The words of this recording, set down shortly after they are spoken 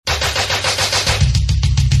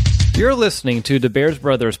You're listening to the Bears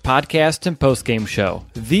Brothers podcast and postgame show,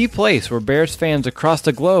 the place where Bears fans across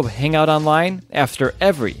the globe hang out online after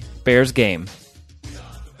every Bears game.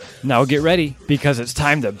 Now get ready, because it's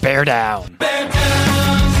time to bear down. Bear down!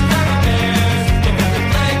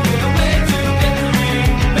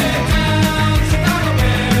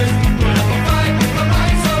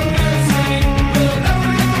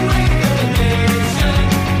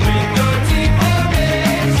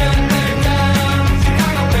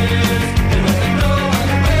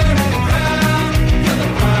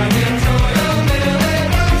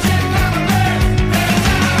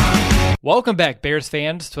 Welcome back, Bears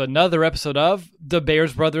fans, to another episode of the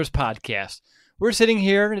Bears Brothers podcast. We're sitting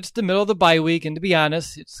here, and it's the middle of the bye week, and to be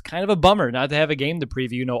honest, it's kind of a bummer not to have a game to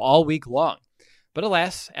preview, all week long. But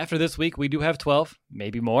alas, after this week, we do have 12,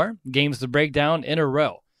 maybe more, games to break down in a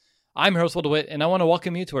row. I'm Herschel DeWitt, and I want to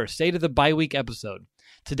welcome you to our State of the Bye Week episode.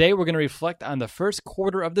 Today, we're going to reflect on the first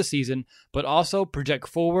quarter of the season, but also project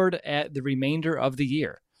forward at the remainder of the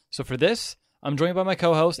year. So for this, I'm joined by my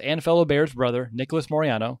co-host and fellow Bears brother, Nicholas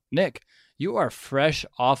Moriano. Nick, you are fresh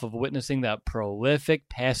off of witnessing that prolific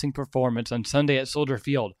passing performance on Sunday at Soldier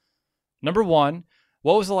Field. Number one,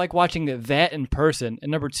 what was it like watching that in person?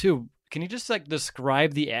 And number two, can you just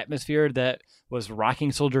describe the atmosphere that was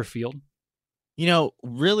rocking Soldier Field?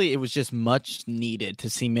 Really, it was just much needed to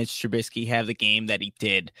see Mitch Trubisky have the game that he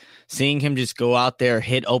did. Seeing him just go out there,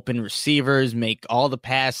 hit open receivers, make all the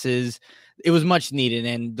passes. It was much needed,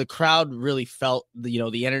 and the crowd really felt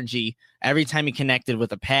the energy every time he connected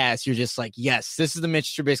with a pass. You're just like, yes, this is the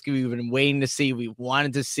Mitch Trubisky we've been waiting to see, we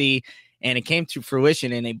wanted to see, and it came to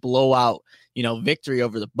fruition in a blowout, victory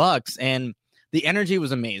over the Bucs. And the energy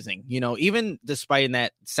was amazing. Even despite in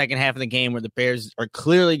that second half of the game where the Bears are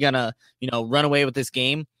clearly gonna, run away with this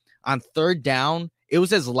game, on third down, it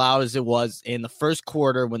was as loud as it was in the first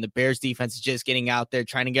quarter when the Bears defense is just getting out there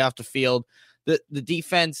trying to get off the field. The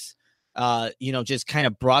defense, just kind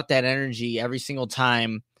of brought that energy every single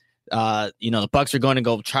time. The Bucs are going to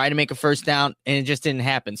go try to make a first down, and it just didn't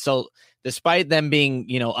happen. So despite them being,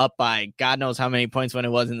 up by God knows how many points when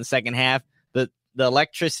it was in the second half, the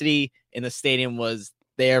electricity in the stadium was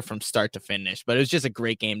there from start to finish. But it was just a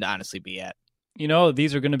great game to honestly be at.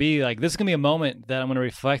 These are going to be this is going to be a moment that I'm going to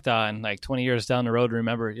reflect on 20 years down the road.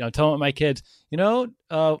 Remember, telling my kids,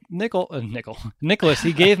 Nicholas,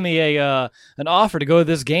 he gave me an offer to go to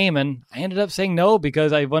this game, and I ended up saying no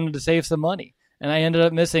because I wanted to save some money. And I ended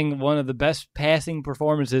up missing one of the best passing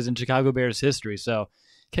performances in Chicago Bears history. So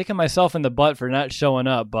kicking myself in the butt for not showing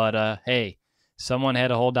up. But hey, someone had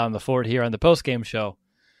to hold down the fort here on the postgame show.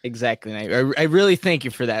 Exactly. I really thank you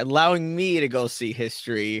for that, allowing me to go see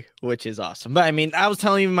history, which is awesome. But I was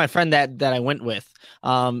telling even my friend that I went with,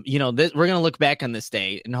 we're going to look back on this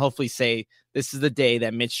day and hopefully say this is the day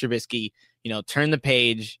that Mitch Trubisky, turned the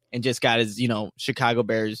page and just got his, Chicago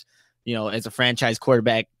Bears, as a franchise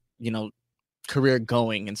quarterback, career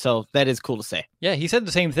going. And so that is cool to say. Yeah, he said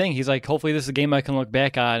the same thing. He's like, hopefully this is a game I can look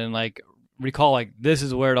back on and recall this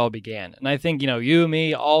is where it all began. And I think, you,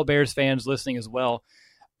 me, all Bears fans listening as well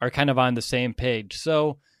are kind of on the same page.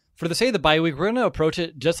 So for the State of the Bye Week, we're going to approach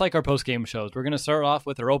it just like our post-game shows. We're going to start off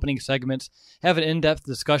with our opening segments, have an in-depth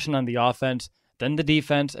discussion on the offense, then the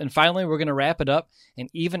defense, and finally we're going to wrap it up and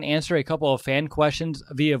even answer a couple of fan questions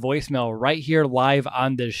via voicemail right here live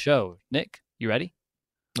on this show. Nick, you ready?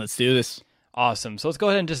 Let's do this. Awesome. So let's go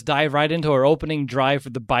ahead and just dive right into our opening drive for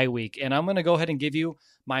the bye week. And I'm going to go ahead and give you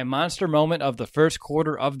my monster moment of the first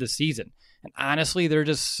quarter of the season. And honestly, there are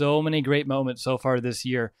just so many great moments so far this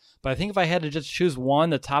year. But I think if I had to just choose one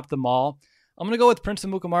to top them all, I'm going to go with Prince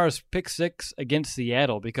Amukamara's pick six against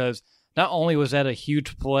Seattle, because not only was that a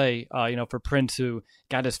huge play, for Prince, who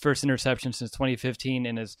got his first interception since 2015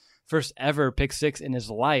 and his first ever pick six in his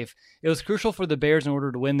life, it was crucial for the Bears in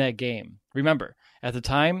order to win that game. Remember, at the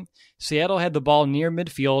time, Seattle had the ball near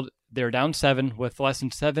midfield. They were down 7 with less than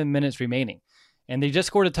 7 minutes remaining. And they just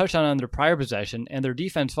scored a touchdown on their prior possession, and their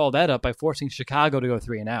defense followed that up by forcing Chicago to go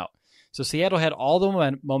 3-and-out. So Seattle had all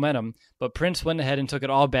the momentum, but Prince went ahead and took it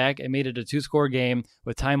all back and made it a 2-score game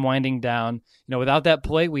with time winding down. Without that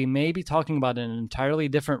play, we may be talking about an entirely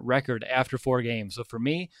different record after 4 games. So for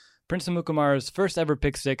me, Prince Amukamara's first ever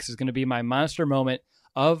pick six is going to be my monster moment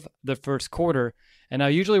of the first quarter. And now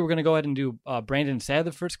usually we're going to go ahead and do Brandon Saad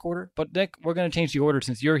the first quarter, but Nick, we're going to change the order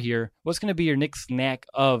since you're here. What's going to be your Nick snack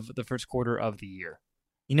of the first quarter of the year?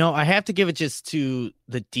 I have to give it just to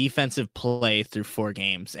the defensive play through 4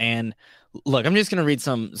 games. And look, I'm just going to read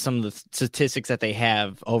some of the statistics that they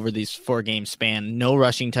have over these 4-game span. No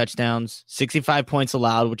rushing touchdowns, 65 points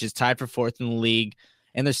allowed, which is tied for 4th in the league.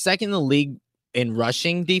 And they're second in the league in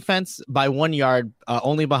rushing defense by 1 yard,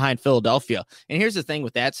 only behind Philadelphia. And here's the thing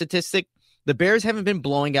with that statistic. The Bears haven't been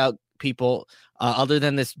blowing out people other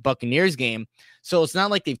than this Buccaneers game. So it's not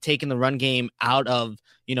like they've taken the run game out of,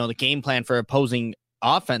 the game plan for opposing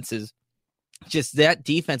offenses. Just that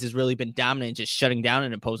defense has really been dominant, just shutting down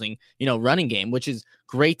an opposing, running game, which is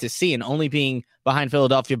great to see. And only being behind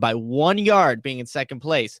Philadelphia by 1 yard, being in second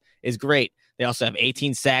place, is great. They also have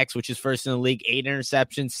 18 sacks, which is first in the league, 8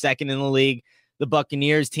 interceptions, second in the league. The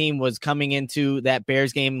Buccaneers team was coming into that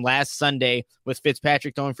Bears game last Sunday with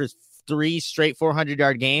Fitzpatrick throwing for 3 straight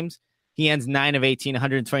 400-yard games. He ends 9 of 18,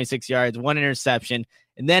 126 yards, 1 interception,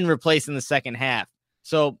 and then replaced in the second half.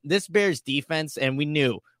 So this Bears defense, and we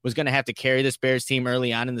knew, was going to have to carry this Bears team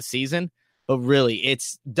early on in the season, but really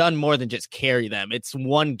it's done more than just carry them. It's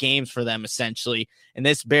won games for them essentially. And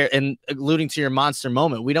this and alluding to your monster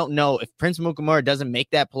moment, we don't know if Prince Mukamura doesn't make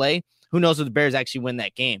that play, who knows if the Bears actually win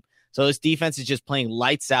that game. So this defense is just playing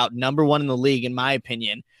lights out, number one in the league, in my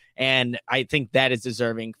opinion. And I think that is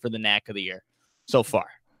deserving for the knack of the year so far.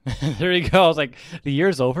 There you go. I was like, the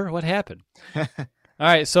year's over? What happened? All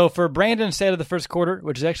right, so for Brandon's stat of the first quarter,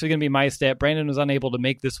 which is actually going to be my stat, Brandon was unable to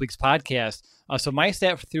make this week's podcast. So my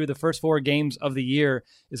stat through the first 4 games of the year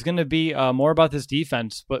is going to be more about this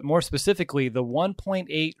defense, but more specifically the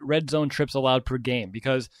 1.8 red zone trips allowed per game,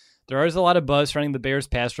 because there is a lot of buzz surrounding the Bears'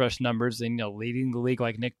 pass rush numbers and leading the league,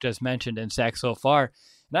 like Nick just mentioned, in sacks so far.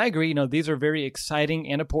 And I agree, these are very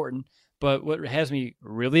exciting and important. But what has me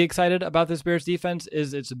really excited about this Bears defense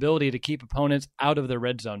is its ability to keep opponents out of the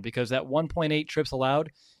red zone, because that 1.8 trips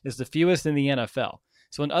allowed is the fewest in the NFL.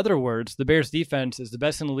 So in other words, the Bears defense is the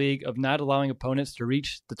best in the league of not allowing opponents to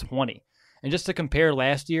reach the 20. And just to compare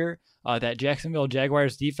last year, that Jacksonville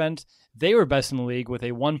Jaguars defense, they were best in the league with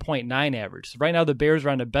a 1.9 average. So right now the Bears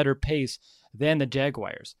are on a better pace than the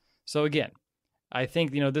Jaguars. So again, I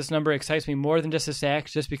think this number excites me more than just the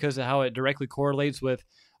sacks, just because of how it directly correlates with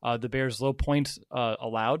the Bears' low points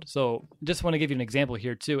allowed. So just want to give you an example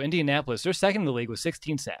here too. Indianapolis, they're second in the league with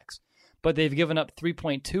 16 sacks, but they've given up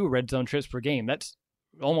 3.2 red zone trips per game. That's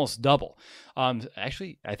almost double.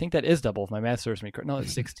 Actually, I think that is double if my math serves me correct. No,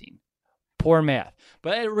 it's 16. Poor math.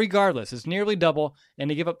 But regardless, it's nearly double, and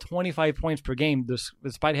they give up 25 points per game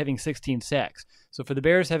despite having 16 sacks. So for the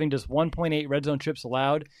Bears having just 1.8 red zone trips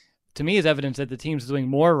allowed, to me is evidence that the team's doing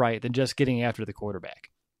more right than just getting after the quarterback.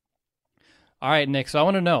 All right, Nick, so I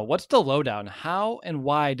want to know, what's the lowdown? How and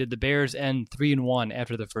why did the Bears end 3-1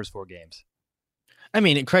 after the first 4 games? I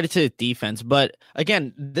mean, credit to the defense, but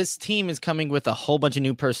again, this team is coming with a whole bunch of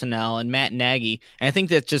new personnel and Matt Nagy, and I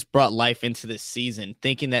think that just brought life into this season,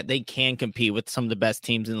 thinking that they can compete with some of the best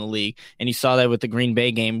teams in the league, and you saw that with the Green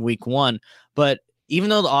Bay game week 1, but even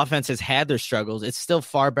though the offense has had their struggles, it's still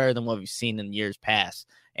far better than what we've seen in years past.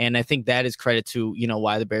 And I think that is credit to,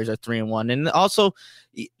 why the Bears are 3-1. And also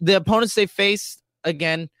the opponents they face,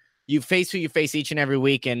 again, you face who you face each and every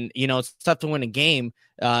week. And, it's tough to win a game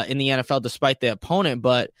in the NFL despite the opponent.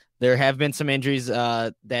 But there have been some injuries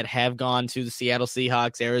that have gone to the Seattle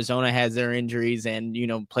Seahawks. Arizona has their injuries and,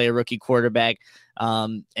 play a rookie quarterback.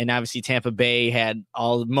 And obviously Tampa Bay had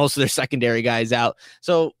most of their secondary guys out.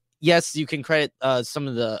 So, yes, you can credit some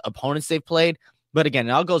of the opponents they've played. But again,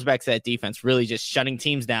 it all goes back to that defense, really just shutting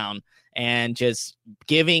teams down and just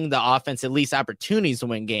giving the offense at least opportunities to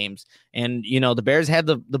win games. And, the Bears had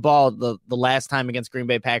the ball the last time against Green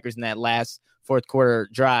Bay Packers in that last fourth quarter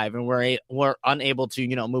drive, and we're unable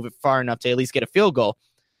to, move it far enough to at least get a field goal.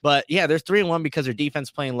 But, yeah, they're 3-1 because their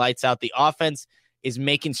defense playing lights out. The offense is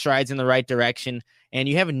making strides in the right direction. And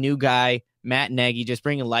you have a new guy, Matt Nagy, just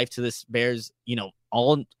bringing life to this Bears,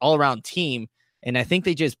 all-around team. And I think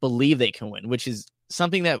they just believe they can win, which is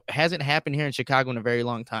something that hasn't happened here in Chicago in a very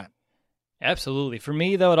long time. Absolutely. For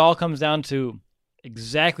me, though, it all comes down to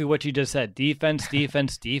exactly what you just said. Defense,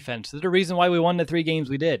 defense, defense. There's a reason why we won the 3 games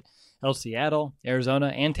we did. Held Seattle, Arizona,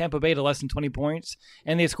 and Tampa Bay to less than 20 points,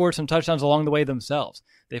 and they scored some touchdowns along the way themselves.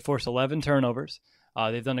 They forced 11 turnovers.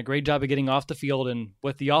 They've done a great job of getting off the field, and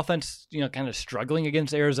with the offense, kind of struggling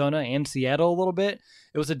against Arizona and Seattle a little bit,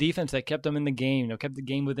 it was a defense that kept them in the game, kept the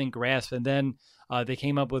game within grasp, and then they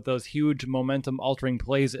came up with those huge momentum-altering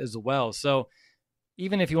plays as well. So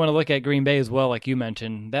even if you want to look at Green Bay as well, like you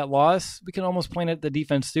mentioned, that loss, we can almost point at the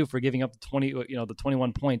defense too for giving up the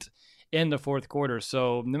 21 points in the fourth quarter.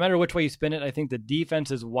 So no matter which way you spin it, I think the defense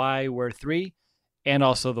is why we're 3 and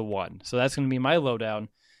also the 1. So that's going to be my lowdown.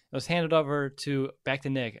 Let's hand it over back to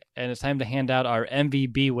Nick, and it's time to hand out our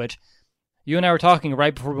MVP, which you and I were talking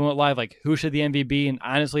right before we went live, like who should the MVP be? And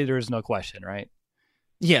honestly, there is no question, right?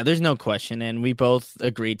 Yeah, there's no question. And we both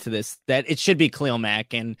agreed to this that it should be Khalil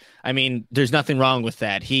Mack. And I mean, there's nothing wrong with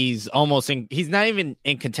that. He's he's not even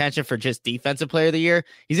in contention for just defensive player of the year.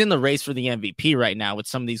 He's in the race for the MVP right now with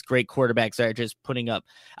some of these great quarterbacks that are just putting up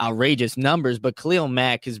outrageous numbers. But Khalil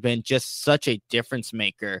Mack has been just such a difference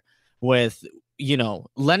maker with,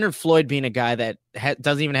 Leonard Floyd being a guy that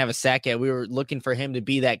doesn't even have a sack yet. We were looking for him to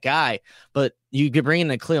be that guy, but you could bring in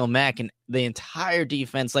a Khalil Mack and the entire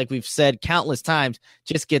defense, like we've said countless times,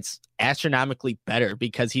 just gets astronomically better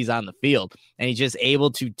because he's on the field and he's just able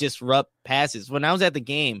to disrupt passes. When I was at the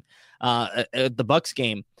game, at the Bucks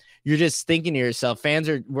game, you're just thinking to yourself,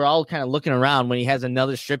 we're all kind of looking around when he has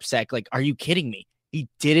another strip sack. Like, are you kidding me? He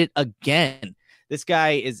did it again. This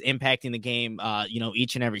guy is impacting the game,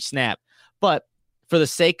 each and every snap. But for the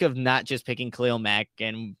sake of not just picking Khalil Mack,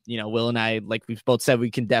 and, Will and I, like we've both said, we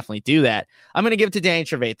can definitely do that. I'm going to give it to Danny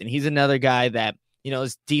Trevathan. He's another guy that,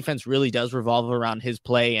 his defense really does revolve around his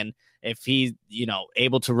play. And if he's,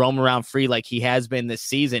 able to roam around free like he has been this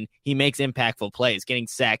season, he makes impactful plays, getting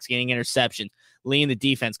sacks, getting interceptions, leading the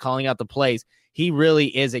defense, calling out the plays. He really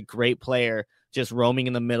is a great player just roaming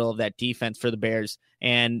in the middle of that defense for the Bears.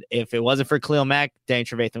 And if it wasn't for Khalil Mack, Danny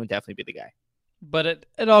Trevathan would definitely be the guy. But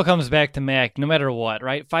it all comes back to Mack, no matter what,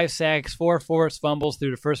 right? 5 sacks, 4 forced fumbles through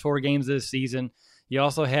the first 4 games this season. He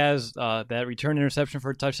also has that return interception for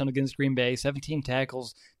a touchdown against Green Bay, 17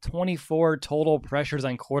 tackles, 24 total pressures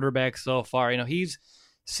on quarterbacks so far. He's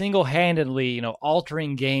single-handedly,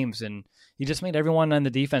 altering games, and he just made everyone on the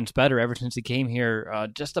defense better ever since he came here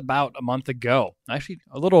just about a month ago. Actually,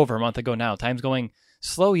 a little over a month ago now. Time's going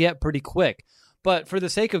slow yet pretty quick. But for the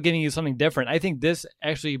sake of giving you something different, I think this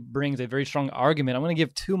actually brings a very strong argument. I'm going to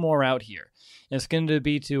give 2 more out here. And it's going to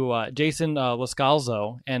be to Jason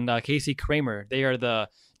Lascalzo and Casey Kramer.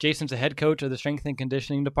 Jason's the head coach of the strength and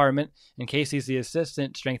conditioning department, and Casey's the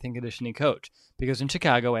assistant strength and conditioning coach. Because in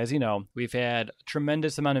Chicago, as you know, we've had a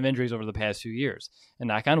tremendous amount of injuries over the past few years. And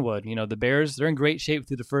knock on wood, the Bears, they're in great shape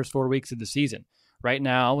through the first 4 weeks of the season. Right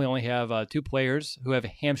now, we only have 2 players who have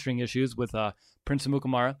hamstring issues with Prince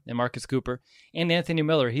Amukamara and Marcus Cooper, and Anthony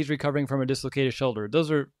Miller. He's recovering from a dislocated shoulder. Those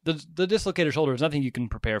are the dislocated shoulder is nothing you can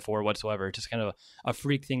prepare for whatsoever. It's just kind of a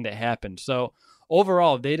freak thing that happened. So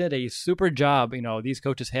overall, they did a super job. These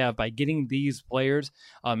coaches have by getting these players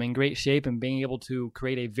in great shape and being able to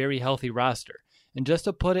create a very healthy roster. And just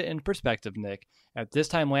to put it in perspective, Nick, at this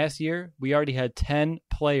time last year, we already had 10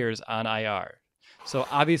 players on IR. So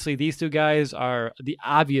obviously, these 2 guys are the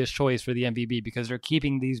obvious choice for the MVP because they're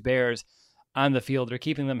keeping these Bears on the field. They're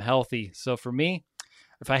keeping them healthy. So for me,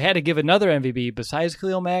 if I had to give another MVP besides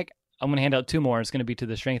Khalil Mack, I'm going to hand out 2 more. It's going to be to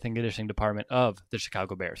the strength and conditioning department of the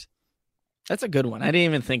Chicago Bears. That's a good one. I didn't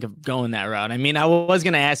even think of going that route. I mean, I was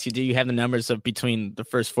going to ask you, do you have the numbers of between the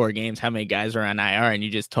first 4 games, how many guys are on IR? And you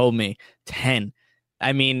just told me 10.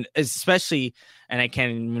 I mean, especially, and I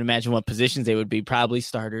can't even imagine what positions they would be. Probably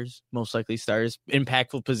starters, most likely starters,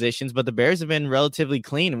 impactful positions. But the Bears have been relatively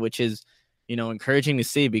clean, which is, encouraging to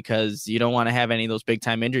see because you don't want to have any of those big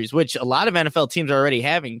time injuries, which a lot of NFL teams are already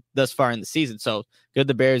having thus far in the season. So good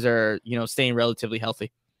the Bears are, staying relatively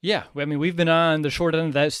healthy. Yeah, I mean, we've been on the short end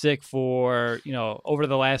of that stick for, over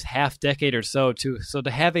the last half decade or so. So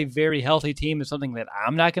to have a very healthy team is something that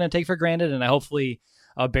I'm not going to take for granted, and I hopefully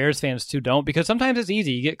Bears fans too don't, because sometimes it's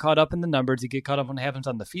easy. You get caught up in the numbers, you get caught up when it happens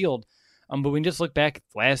on the field. But we can just look back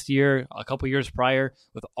last year, a couple years prior,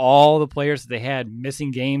 with all the players that they had missing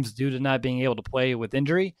games due to not being able to play with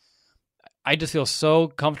injury. I just feel so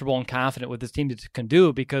comfortable and confident with this team can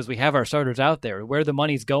do because we have our starters out there. Where the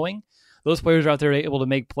money's going, those players are out there able to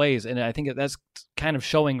make plays. And I think that's kind of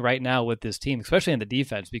showing right now with this team, especially in the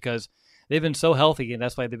defense, because they've been so healthy, and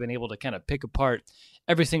that's why they've been able to kind of pick apart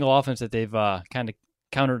every single offense that they've kind of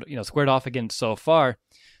countered, squared off against so far.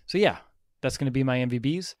 So yeah, that's going to be my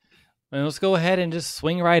MVPs. And let's go ahead and just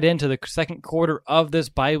swing right into the second quarter of this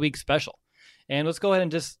bye week special. And let's go ahead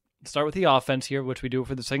and just start with the offense here, which we do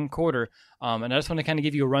for the second quarter. And I just want to kind of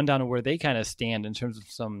give you a rundown of where they kind of stand in terms of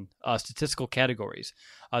some statistical categories.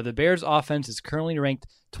 The Bears offense is currently ranked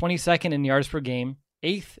 22nd in yards per game,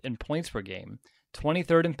 8th in points per game,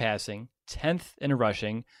 23rd in passing, 10th in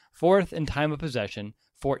rushing, 4th in time of possession,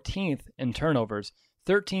 14th in turnovers,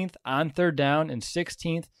 13th on third down, and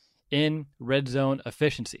 16th in red zone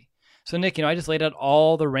efficiency. So, Nick, I just laid out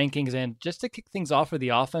all the rankings, and just to kick things off for the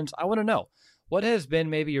offense, I want to know, what has been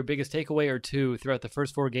maybe your biggest takeaway or 2 throughout the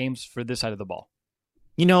first 4 games for this side of the ball?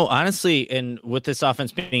 Honestly, and with this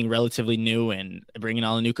offense being relatively new and bringing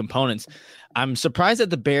all the new components, I'm surprised that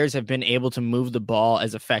the Bears have been able to move the ball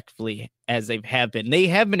as effectively as they have been. They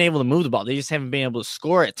have been able to move the ball. They just haven't been able to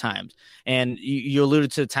score at times. And you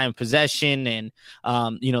alluded to the time of possession and,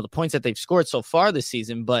 the points that they've scored so far this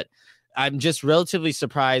season. But I'm just relatively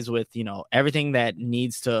surprised with, everything that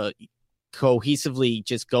needs to cohesively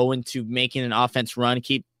just go into making an offense run,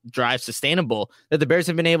 keep drive sustainable, that the Bears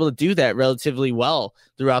have been able to do that relatively well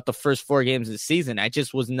throughout the first 4 games of the season. I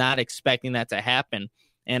just was not expecting that to happen.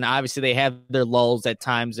 And obviously they have their lulls at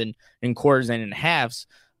times in quarters and in halves,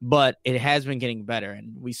 but it has been getting better.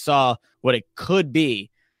 And we saw what it could be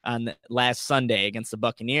on the last Sunday against the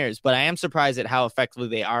Buccaneers. But I am surprised at how effectively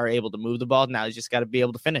they are able to move the ball. Now they just got to be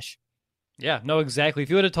able to finish. Yeah, no, exactly. If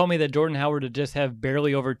you would have told me that Jordan Howard would just have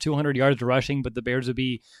barely over 200 yards rushing, but the Bears would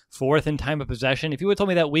be 4th in time of possession, if you would have told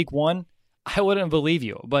me that week 1, I wouldn't believe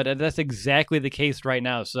you. But that's exactly the case right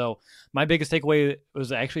now. So my biggest takeaway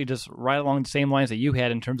was actually just right along the same lines that you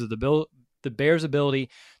had in terms of the Bears' ability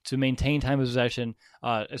to maintain time of possession,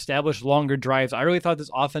 establish longer drives. I really thought this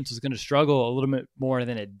offense was going to struggle a little bit more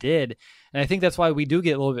than it did. And I think that's why we do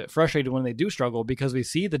get a little bit frustrated when they do struggle, because we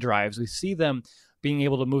see the drives, we see them being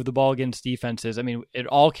able to move the ball against defenses. I mean, it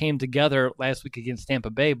all came together last week against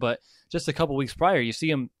Tampa Bay, but just a couple weeks prior, you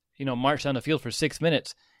see him, march down the field for 6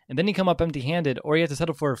 minutes, and then you come up empty-handed, or you have to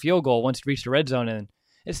settle for a field goal once you reach the red zone, and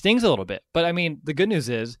it stings a little bit. But I mean, the good news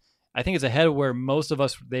is, I think it's ahead of where most of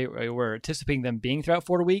us they were anticipating them being throughout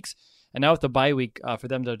 4 weeks, and now with the bye week, for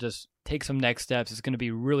them to just take some next steps is going to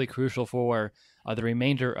be really crucial for the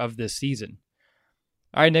remainder of this season.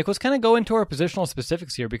 All right, Nick, let's kind of go into our positional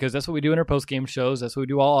specifics here, because that's what we do in our post-game shows. That's what we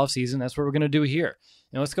do all offseason. That's what we're going to do here.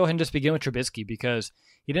 And let's go ahead and just begin with Trubisky, because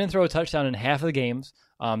he didn't throw a touchdown in half of the games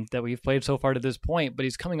that we've played so far to this point, but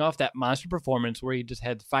he's coming off that monster performance where he just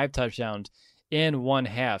had 5 touchdowns in 1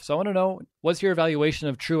 half. So I want to know, what's your evaluation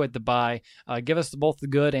of True at the bye? Give us both the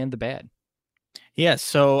good and the bad. Yeah,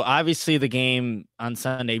 so obviously the game on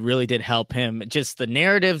Sunday really did help him. Just the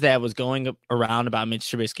narrative that was going around about Mitch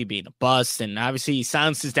Trubisky being a bust, and obviously he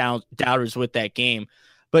silenced his doubters with that game.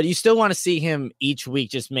 But you still want to see him each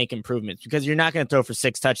week just make improvements, because you're not going to throw for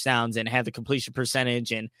 6 touchdowns and have the completion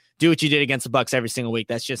percentage and do what you did against the Bucs every single week.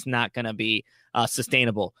 That's just not going to be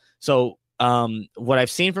sustainable. So what I've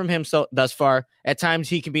seen from him thus far, at times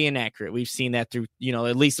he can be inaccurate. We've seen that through,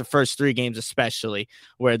 at least the first 3 games, especially,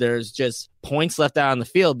 where there's just points left out on the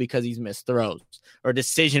field because he's missed throws or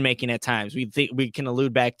decision making at times. We think we can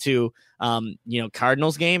allude back to,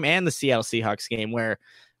 Cardinals game and the Seattle Seahawks game, where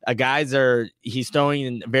he's throwing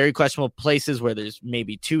in very questionable places where there's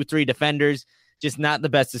maybe 2-3 defenders, just not the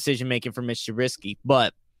best decision making for Mitch Trubisky.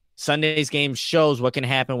 But Sunday's game shows what can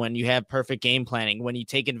happen when you have perfect game planning, when you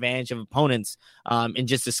take advantage of opponents in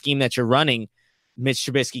just a scheme that you're running. Mitch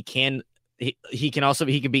Trubisky can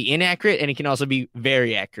be inaccurate, and he can also be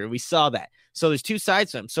very accurate. We saw that. So there's 2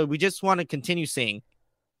 sides to him. So we just want to continue seeing,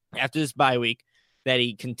 after this bye week, that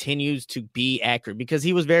he continues to be accurate, because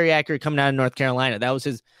he was very accurate coming out of North Carolina. That was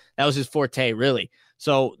his forte, really.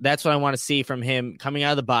 So that's what I want to see from him coming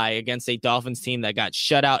out of the bye against a Dolphins team that got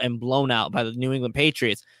shut out and blown out by the New England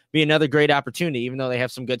Patriots. Be another great opportunity, even though they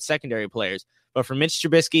have some good secondary players. But for Mitch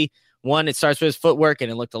Trubisky, one, it starts with his footwork,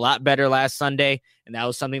 and it looked a lot better last Sunday, and that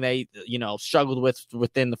was something that he, struggled with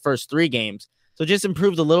within the first 3 games. So just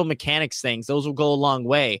improve the little mechanics things. Those will go a long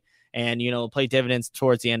way, and play dividends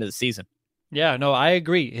towards the end of the season. Yeah, no, I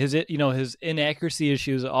agree. His inaccuracy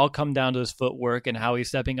issues all come down to his footwork and how he's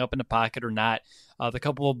stepping up in the pocket or not. The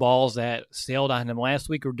couple of balls that sailed on him last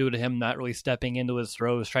week were due to him not really stepping into his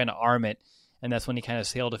throws, trying to arm it, and that's when he kind of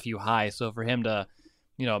sailed a few high. So for him to,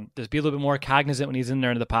 just be a little bit more cognizant when he's in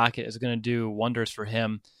there in the pocket is going to do wonders for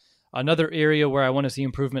him. Another area where I want to see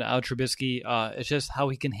improvement out of Trubisky is just how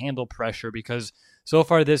he can handle pressure, because so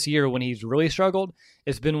far this year, when he's really struggled,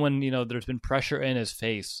 it's been when, there's been pressure in his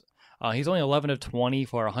face. He's only 11 of 20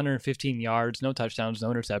 for 115 yards, no touchdowns, no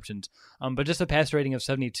interceptions, but just a pass rating of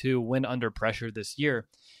 72 when under pressure this year.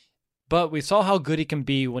 But we saw how good he can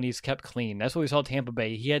be when he's kept clean. That's what we saw at Tampa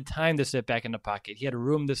Bay. He had time to sit back in the pocket. He had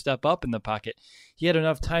room to step up in the pocket. He had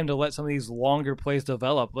enough time to let some of these longer plays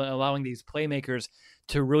develop, allowing these playmakers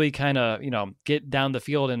to really kind of, get down the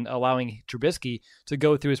field and allowing Trubisky to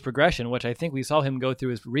go through his progression, which I think we saw him go through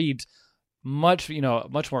his reads much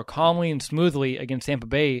more calmly and smoothly against Tampa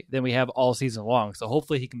Bay than we have all season long. So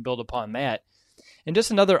hopefully he can build upon that. And just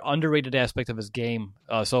another underrated aspect of his game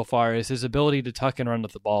so far is his ability to tuck and run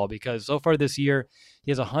with the ball, because so far this year, he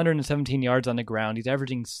has 117 yards on the ground. He's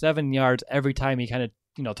averaging 7 yards every time he kind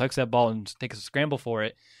of, tucks that ball and takes a scramble for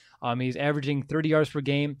it. He's averaging 30 yards per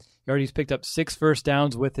game. He already picked up 6 first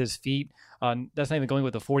downs with his feet. That's not even going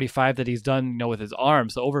with the 45 that he's done, with his arm.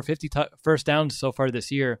 So over 50 first downs so far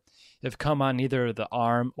this year have come on either the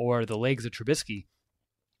arm or the legs of Trubisky.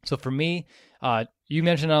 So for me, you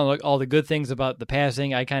mentioned all the good things about the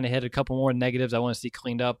passing. I kind of had a couple more negatives I want to see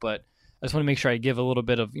cleaned up, but I just want to make sure I give a little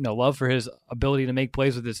bit of love for his ability to make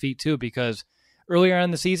plays with his feet too, because earlier on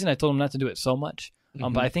in the season I told him not to do it so much,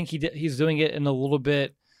 but I think he's doing it in a little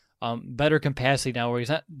bit better capacity now, where he's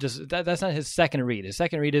not just that's not his second read. His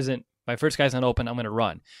second read isn't, my first guy's not open, I'm going to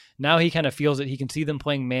run. Now he kind of feels it. He can see them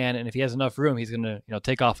playing man, and if he has enough room, he's going to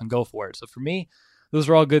take off and go for it. So for me, those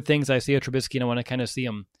are all good things I see at Trubisky, and I want to kind of see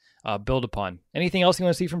him build upon. Anything else you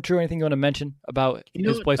want to see from True? Anything you want to mention about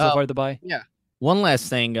his play so far at the bye? Yeah. One last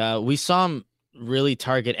thing. We saw him really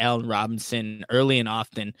target Allen Robinson early and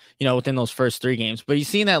often, within those first 3 games. But you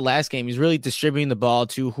see in that last game, he's really distributing the ball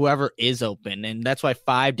to whoever is open. And that's why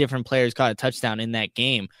 5 different players caught a touchdown in that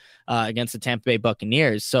game against the Tampa Bay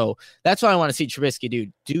Buccaneers. So that's what I want to see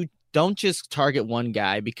Trubisky do. Don't just target one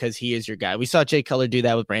guy because he is your guy. We saw Jay Cutler do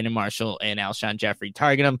that with Brandon Marshall and Alshon Jeffrey.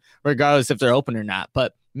 Target them regardless if they're open or not.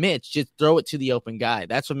 But Mitch, just throw it to the open guy.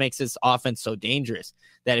 That's what makes this offense so dangerous.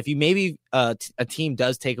 That if you maybe a team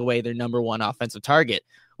does take away their number one offensive target,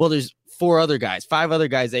 well, there's 5 other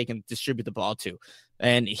guys they can distribute the ball to.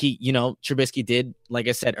 And Trubisky did, like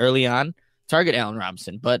I said early on, target Allen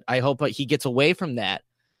Robinson. But I hope he gets away from that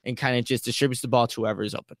and kind of just distributes the ball to whoever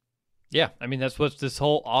is open. Yeah, I mean, that's what this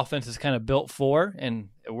whole offense is kind of built for, and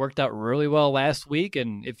it worked out really well last week.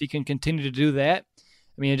 And if he can continue to do that,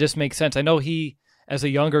 I mean, it just makes sense. I know he, as a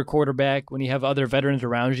younger quarterback, when you have other veterans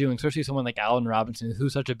around you, and especially someone like Allen Robinson,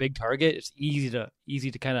 who's such a big target, it's easy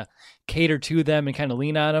to kind of cater to them and kind of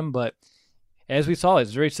lean on them. But as we saw,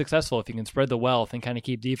 it's very successful if you can spread the wealth and kind of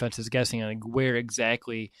keep defenses guessing on where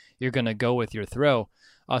exactly you're going to go with your throw.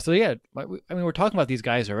 So yeah, I mean, we're talking about these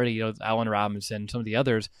guys already, Allen Robinson, some of the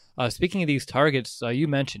others. Speaking of these targets, you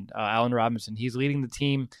mentioned Allen Robinson. He's leading the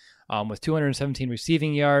team with 217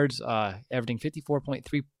 receiving yards, averaging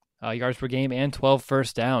 54.3 yards per game and 12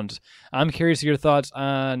 first downs. I'm curious of your thoughts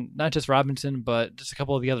on not just Robinson, but just a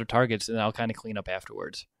couple of the other targets, and I'll kind of clean up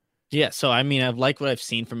afterwards. Yeah, so I mean, I've liked what I've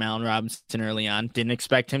seen from Allen Robinson early on. Didn't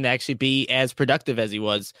expect him to actually be as productive as he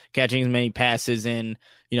was, catching as many passes and,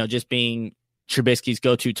 just being Trubisky's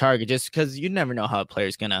go-to target, just because you never know how a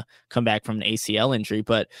player's going to come back from an ACL injury.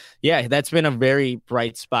 But yeah, that's been a very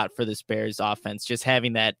bright spot for this Bears offense, just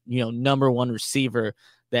having that, number one receiver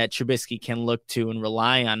that Trubisky can look to and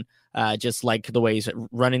rely on, just like the way he's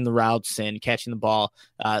running the routes and catching the ball.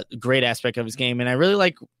 Great aspect of his game. And I really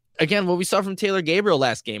like, again, what we saw from Taylor Gabriel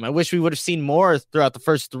last game. I wish we would have seen more throughout the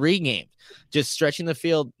first 3 games, just stretching the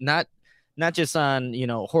field, not just on,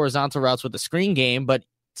 horizontal routes with the screen game, but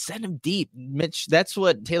send him deep. Mitch, that's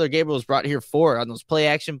what Taylor Gabriel was brought here for, on those play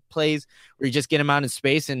action plays where you just get him out in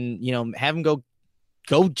space and, have him go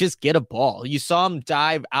just get a ball. You saw him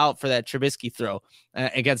dive out for that Trubisky throw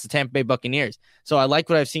against the Tampa Bay Buccaneers. So I like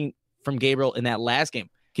what I've seen from Gabriel in that last game.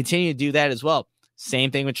 Continue to do that as well. Same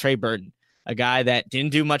thing with Trey Burton, a guy that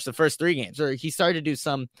didn't do much the first 3 games, or he started to do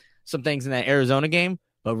some things in that Arizona game,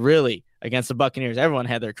 but really against the Buccaneers, everyone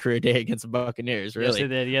had their career day against the Buccaneers. Really.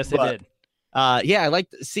 Yes, they did. Yeah, I like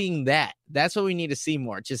seeing that. That's what we need to see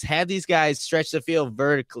more. Just have these guys stretch the field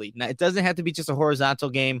vertically. Now, it doesn't have to be just a horizontal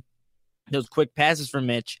game. Those quick passes from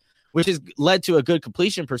Mitch, which has led to a good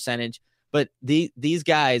completion percentage. But these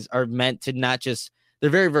guys are meant to not just – they're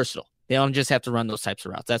very versatile. They don't just have to run those types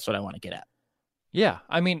of routes. That's what I want to get at. Yeah,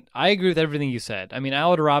 I mean, I agree with everything you said. I mean,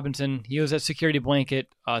 Allen Robinson, he was at security blanket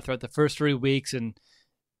throughout the first 3 weeks, and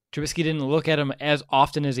Trubisky didn't look at him as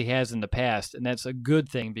often as he has in the past, and that's a good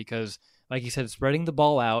thing because, like you said, spreading the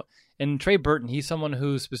ball out. And Trey Burton, he's someone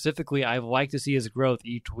who specifically I'd like to see his growth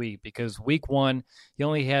each week, because week 1, he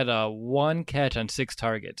only had 1 catch on 6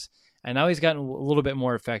 targets, and now he's gotten a little bit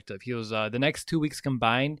more effective. He was the next 2 weeks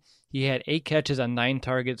combined, he had 8 catches on 9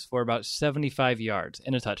 targets for about 75 yards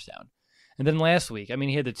and a touchdown. And then last week, I mean,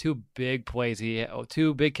 he had the 2 big plays. He had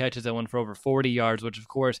 2 big catches that went for over 40 yards, which, of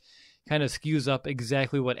course, kind of skews up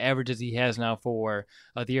exactly what averages he has now for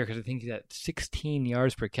the year, because I think he's at 16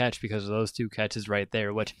 yards per catch because of those 2 catches right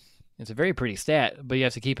there, which is a very pretty stat, but you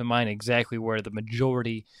have to keep in mind exactly where the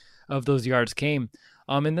majority of those yards came.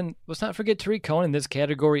 And then let's not forget Tariq Cohen in this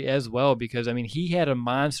category as well, because, I mean, he had a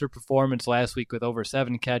monster performance last week with over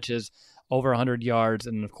 7 catches, over 100 yards,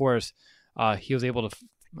 and, of course, he was able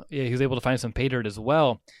to find some pay dirt as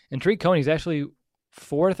well. And Tariq Cohen, he's actually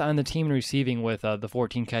 4th on the team in receiving with the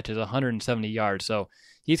 14 catches, 170 yards. So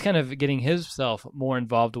he's kind of getting himself more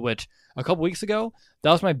involved, which a couple weeks ago,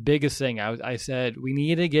 that was my biggest thing. I said we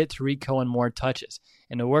need to get Tariq Cohen more touches.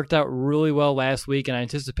 and it worked out really well last week, and I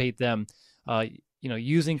anticipate them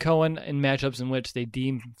using Cohen in matchups in which they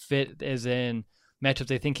deem fit, as in matchups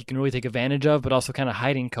they think he can really take advantage of, but also kind of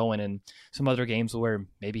hiding Cohen in some other games where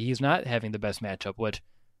maybe he's not having the best matchup, which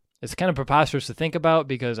is kind of preposterous to think about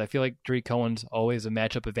because I feel like Tariq Cohen's always a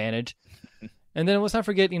matchup advantage. And then let's not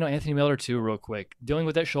forget, Anthony Miller too, real quick, dealing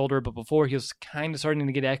with that shoulder, but before he was kind of starting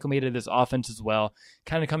to get acclimated to this offense as well,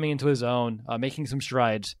 kind of coming into his own, making some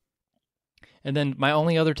strides. And then my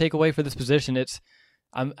only other takeaway for this position,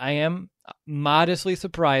 I am modestly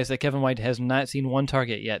surprised that Kevin White has not seen one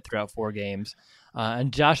target yet throughout 4 games.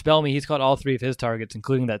 And Josh Bellamy, he's caught all 3 of his targets,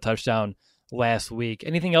 including that touchdown last week.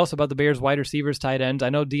 Anything else about the Bears wide receivers, tight ends? I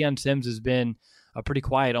know Deion Sims has been pretty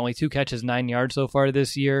quiet, only 2 catches, 9 yards so far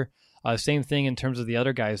this year. Same thing in terms of the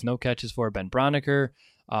other guys, no catches for Ben Broniker.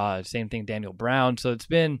 Same thing, Daniel Brown. So it's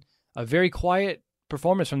been a very quiet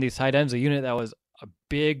performance from these tight ends, a unit that was a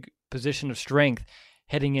big position of strength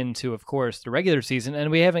heading into, of course, the regular season. And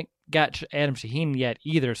we haven't got Adam Shaheen yet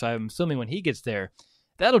either, so I'm assuming when he gets there,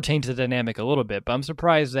 that'll change the dynamic a little bit. But I'm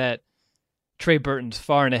surprised that Trey Burton's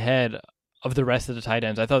far and ahead of the rest of the tight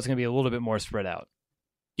ends. I thought it was going to be a little bit more spread out.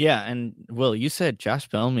 Yeah, and Will, you said Josh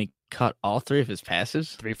Bellamy caught all 3 of his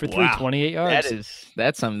passes? 3 for 3, 28 yards.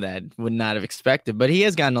 That's something that would not have expected, but he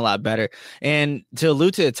has gotten a lot better. And to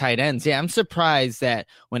allude to the tight ends, I'm surprised that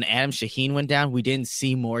when Adam Shaheen went down, we didn't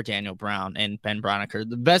see more Daniel Brown and Ben Broniker.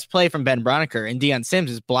 The best play from Ben Broniker and Deion Sims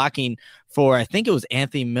is blocking for, I think it was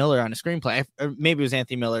Anthony Miller on a screenplay, or maybe it was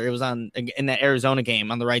Anthony Miller. It was in that Arizona game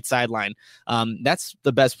on the right sideline. That's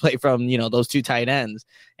the best play from, those 2 tight ends.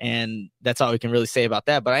 And that's all we can really say about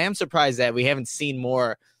that. But I am surprised that we haven't seen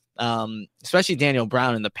more, especially Daniel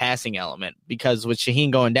Brown in the passing element, because with Shaheen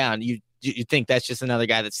going down, you think that's just another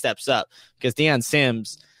guy that steps up, because Deion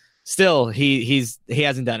Sims still, he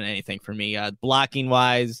hasn't done anything for me, blocking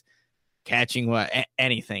wise, catching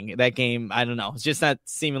anything. That game, I don't know. It's just not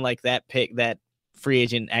seeming like that free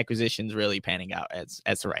agent acquisition's really panning out as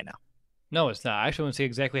of right now. No, it's not. I actually want to see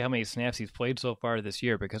exactly how many snaps he's played so far this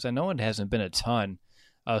year, because I know it hasn't been a ton.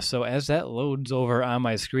 So as that loads over on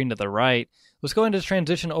my screen to the right, let's go into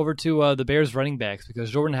transition over to the Bears running backs,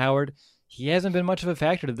 because Jordan Howard, he hasn't been much of a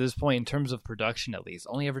factor to this point in terms of production, at least.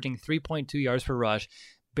 Only averaging 3.2 yards per rush,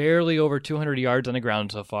 barely over 200 yards on the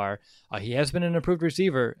ground so far. He has been an improved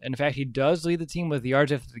receiver. In fact, he does lead the team with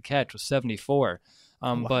yards after the catch with 74.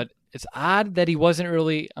 Wow. But it's odd that he wasn't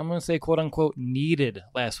really, I'm going to say, quote-unquote, needed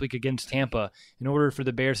last week against Tampa in order for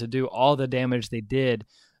the Bears to do all the damage they did.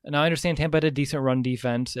 Now, I understand Tampa had a decent run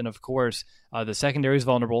defense, and of course, the secondary is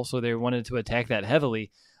vulnerable, so they wanted to attack that heavily.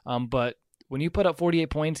 But when you put up 48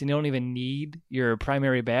 points and you don't even need your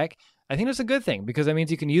primary back, I think that's a good thing, because that means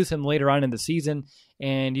you can use him later on in the season,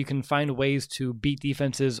 and you can find ways to beat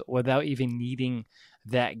defenses without even needing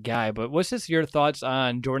that guy. But what's just your thoughts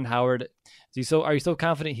on Jordan Howard? Are you so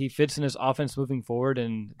confident he fits in this offense moving forward,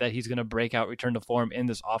 and that he's going to break out, return to form in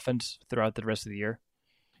this offense throughout the rest of the year?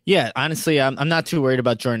 Yeah, honestly, I'm not too worried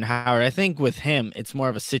about Jordan Howard. I think with him, it's more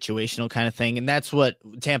of a situational kind of thing, and that's what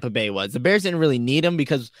Tampa Bay was. The Bears didn't really need him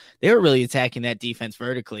because they were really attacking that defense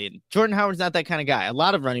vertically, and Jordan Howard's not that kind of guy. A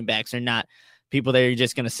lot of running backs are not people that you're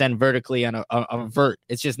just going to send vertically on a vert.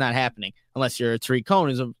 It's just not happening unless you're Tariq Cohen,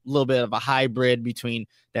 who's a little bit of a hybrid between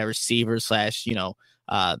that receiver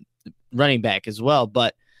 / running back as well.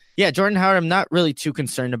 But yeah, Jordan Howard, I'm not really too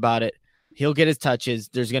concerned about it. He'll get his touches.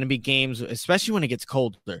 There's going to be games, especially when it gets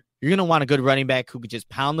colder. You're going to want a good running back who could just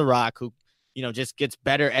pound the rock, who, just gets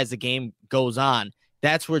better as the game goes on.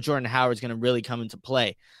 That's where Jordan Howard's going to really come into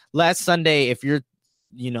play. Last Sunday, if you're,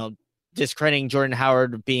 discrediting Jordan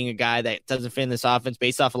Howard being a guy that doesn't fit in this offense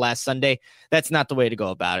based off of last Sunday, that's not the way to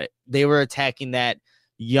go about it. They were attacking that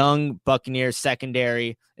young Buccaneers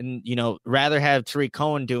secondary, and, rather have Tariq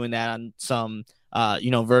Cohen doing that on some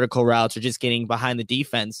vertical routes or just getting behind the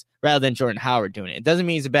defense rather than Jordan Howard doing it. It doesn't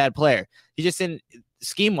mean he's a bad player. He just didn't,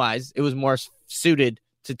 scheme-wise, it was more suited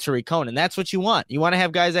to Tariq Cohen, and that's what you want. You want to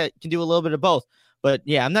have guys that can do a little bit of both. But,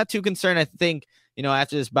 yeah, I'm not too concerned. I think,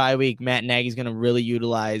 after this bye week, Matt Nagy's going to really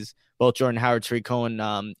utilize both Jordan Howard, Tariq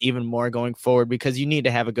Cohen even more going forward, because you need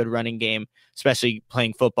to have a good running game, especially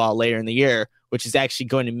playing football later in the year, which is actually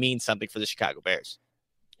going to mean something for the Chicago Bears.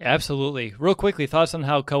 Absolutely. Real quickly, thoughts on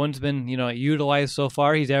how Cohen's been, utilized so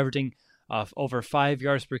far. He's averaging over 5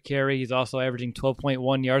 yards per carry. He's also averaging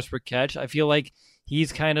 12.1 yards per catch. I feel like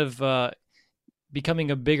he's kind of becoming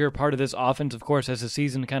a bigger part of this offense, of course, as the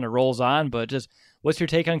season kind of rolls on. But just what's your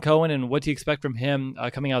take on Cohen, and what do you expect from him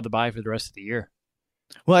coming out of the bye for the rest of the year?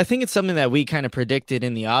 Well, I think it's something that we kind of predicted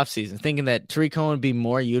in the offseason, thinking that Tariq Cohen would be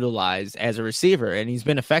more utilized as a receiver, and he's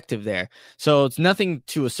been effective there. So it's nothing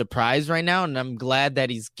to a surprise right now, and I'm glad that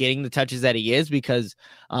he's getting the touches that he is because,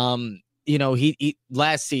 he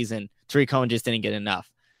last season Tariq Cohen just didn't get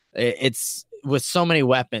enough. It's with so many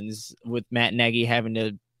weapons with Matt Nagy having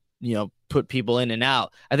to, put people in and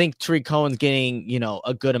out. I think Tariq Cohen's getting,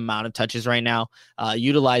 a good amount of touches right now,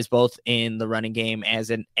 utilized both in the running game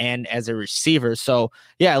and as a receiver. So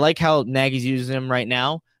yeah, I like how Nagy's using him right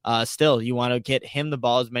now. Still, you want to get him the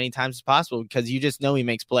ball as many times as possible because you just know he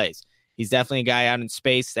makes plays. He's definitely a guy out in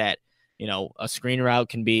space that, a screen route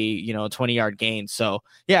can be, a 20-yard gain. So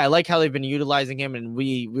yeah, I like how they've been utilizing him, and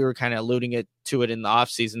we were kind of alluding to it in the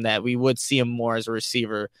offseason that we would see him more as a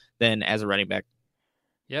receiver than as a running back.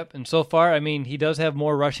 Yep, and so far, I mean, he does have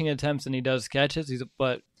more rushing attempts than he does catches.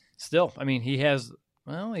 But still, I mean, he's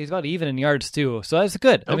about even in yards too. So that's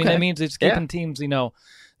good. I mean, that means it's keeping teams, they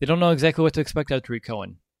don't know exactly what to expect out of Tariq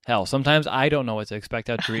Cohen. Hell, sometimes I don't know what to expect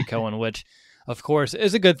out of Tariq Cohen, which, of course,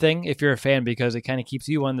 is a good thing if you're a fan because it kind of keeps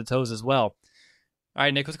you on the toes as well. All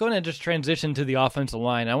right, Nick, let's go ahead and just transition to the offensive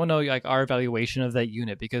line. I want to know our evaluation of that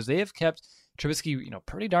unit because they have kept Trubisky,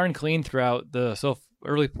 pretty darn clean throughout the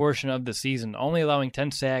early portion of the season, only allowing 10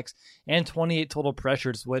 sacks and 28 total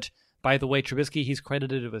pressures, which, by the way, Trubisky, he's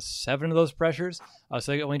credited with 7 of those pressures.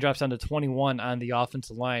 So it only drops down to 21 on the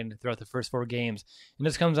offensive line throughout the first 4 games. And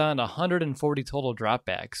this comes on 140 total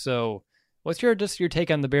dropbacks. So what's your take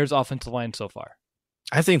on the Bears' offensive line so far?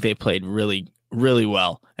 I think they played really, really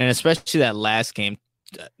well. And especially that last game,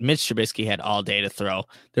 Mitch Trubisky had all day to throw.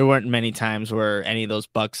 There weren't many times where any of those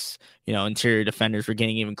Bucs, interior defenders were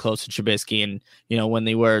getting even close to Trubisky. And, when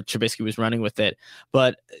they were, Trubisky was running with it.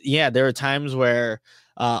 But yeah, there were times where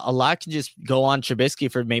a lot could just go on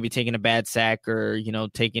Trubisky for maybe taking a bad sack or,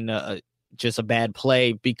 taking just a bad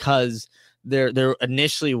play because there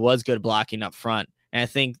initially was good blocking up front. And I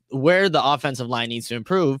think where the offensive line needs to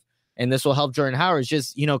improve, and this will help Jordan Howard, is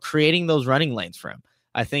just, creating those running lanes for him.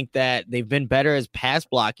 I think that they've been better as pass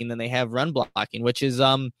blocking than they have run blocking, which is,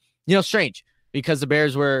 strange because the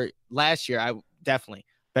Bears were last year, definitely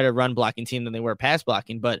better run blocking team than they were pass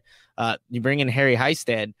blocking. But you bring in Harry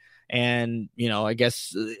Highstead and, I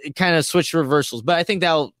guess it kind of switched reversals. But I think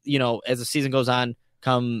that'll, as the season goes on,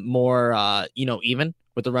 come more, even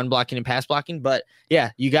with the run blocking and pass blocking. But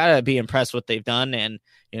yeah, you got to be impressed with what they've done. And,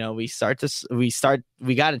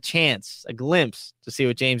 we got a chance, a glimpse to see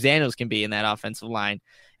what James Daniels can be in that offensive line.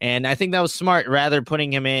 And I think that was smart rather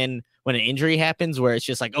putting him in when an injury happens where it's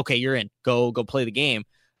just like, okay, you're in, go play the game,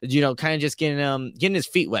 kind of just getting his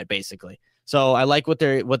feet wet basically. So I like what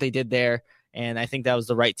they did there. And I think that was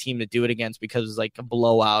the right team to do it against because it was like a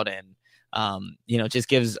blowout and, just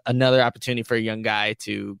gives another opportunity for a young guy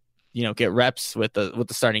to, get reps with the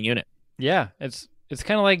starting unit. Yeah. It's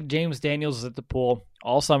kind of like James Daniels is at the pool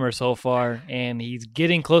all summer so far, and he's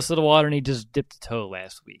getting close to the water, and he just dipped a toe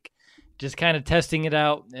last week. Just kind of testing it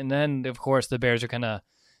out, and then, of course, the Bears are kind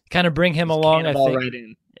of bring him along, I think. Right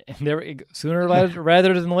in. And sooner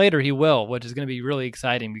rather than later, he will, which is going to be really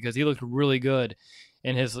exciting because he looked really good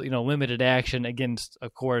in his limited action against,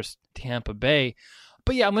 of course, Tampa Bay.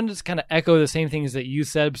 But yeah, I'm going to just kind of echo the same things that you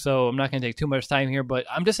said, so I'm not going to take too much time here, but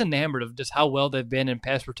I'm just enamored of just how well they've been in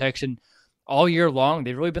pass protection all year long.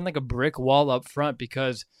 They've really been like a brick wall up front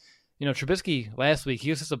because, Trubisky last week, he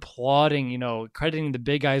was just applauding, crediting the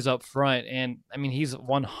big guys up front. And I mean, he's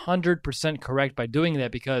 100% correct by doing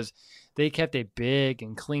that because they kept a big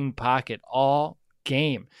and clean pocket all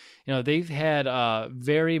game. They've had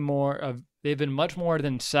they've been much more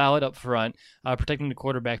than solid up front, protecting the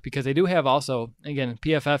quarterback because they do have also, again,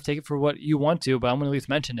 PFF, take it for what you want to, but I'm going to at least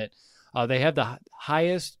mention it. They have the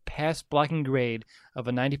highest pass blocking grade of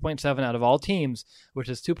a 90.7 out of all teams, which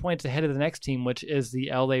is 2 points ahead of the next team, which is the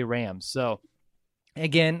LA Rams. So,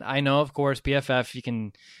 again, I know, of course, PFF, you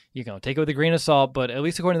can take it with a grain of salt, but at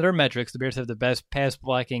least according to their metrics, the Bears have the best pass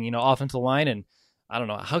blocking, offensive line. And I don't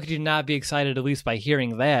know, how could you not be excited at least by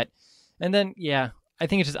hearing that? And then, yeah, I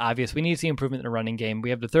think it's just obvious. We need to see improvement in the running game. We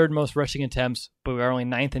have the 3rd most rushing attempts, but we are only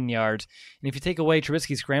 9th in yards. And if you take away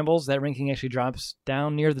Trubisky's scrambles, that ranking actually drops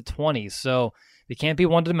down near the 20s. So we can't be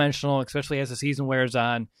one-dimensional, especially as the season wears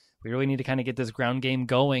on. We really need to kind of get this ground game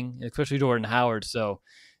going, especially Jordan Howard. So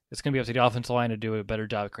it's going to be up to the offensive line to do a better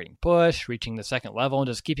job of creating push, reaching the second level, and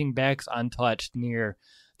just keeping backs untouched near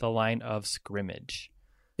the line of scrimmage.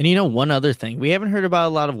 And one other thing, we haven't heard about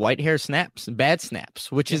a lot of white hair snaps and bad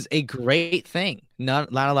snaps, which is a great thing.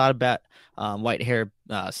 Not a lot about white hair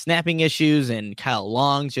snapping issues, and Kyle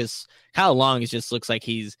Long just looks like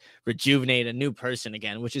he's rejuvenated, a new person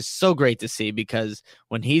again, which is so great to see because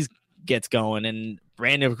when he gets going and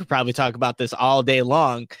Brandon could probably talk about this all day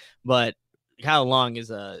long, but Kyle Long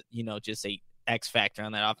is just a X factor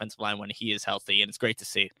on that offensive line when he is healthy, and it's great to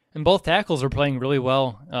see. And both tackles are playing really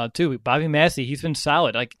well too. Bobby Massey, he's been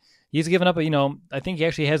solid. Like he's given up, I think he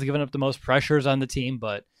actually has given up the most pressures on the team,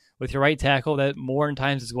 but with your right tackle, that more in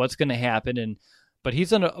times is what's going to happen. But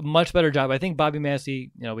he's done a much better job. I think Bobby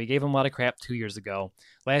Massey, we gave him a lot of crap 2 years ago.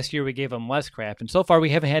 Last year we gave him less crap, and so far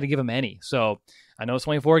we haven't had to give him any. So I know it's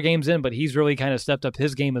only 4 games in, but he's really kind of stepped up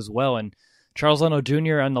his game as well. And Charles Leno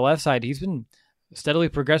Jr. on the left side, he's been steadily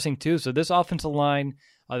progressing too. So this offensive line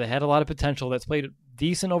that had a lot of potential, that's played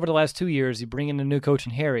decent over the last 2 years. You bring in a new coach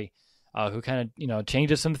in Harry, who kind of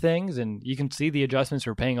changes some things, and you can see the adjustments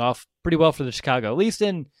are paying off pretty well for the Chicago, at least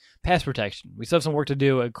in pass protection. We still have some work to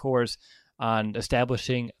do, of course, on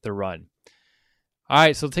establishing the run. All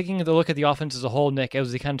right, so taking a look at the offense as a whole, Nick,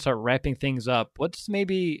 as we kind of start wrapping things up, what's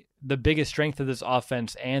maybe the biggest strength of this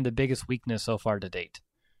offense and the biggest weakness so far to date?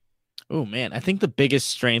 Oh, man, I think the biggest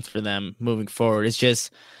strength for them moving forward is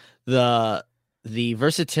just the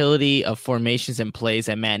versatility of formations and plays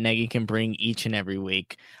that Matt Nagy can bring each and every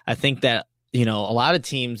week. I think that, a lot of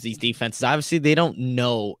teams, these defenses, obviously they don't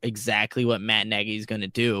know exactly what Matt Nagy is going to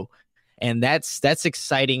do. And that's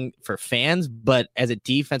exciting for fans. But as a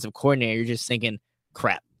defensive coordinator, you're just thinking,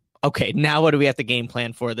 crap. Okay, now what do we have to game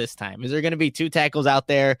plan for this time? Is there going to be 2 tackles out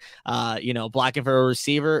there, blocking for a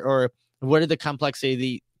receiver? Or what are the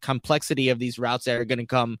complexity of these routes that are going to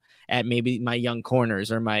come at maybe my young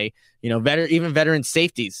corners or my, veteran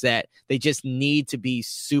safeties that they just need to be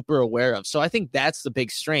super aware of? So I think that's the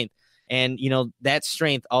big strength. And, that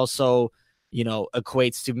strength also,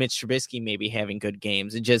 equates to Mitch Trubisky maybe having good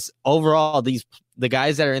games, and just overall the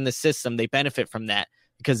guys that are in the system, they benefit from that,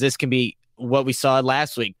 because this can be what we saw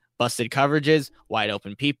last week, busted coverages, wide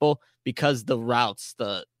open people, because the routes,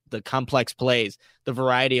 the complex plays, the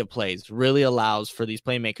variety of plays really allows for these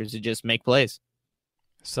playmakers to just make plays.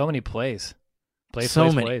 So many plays. Plays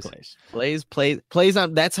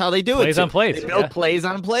on. That's how they do plays it. On plays. They build plays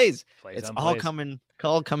on plays. Plays it's on all plays.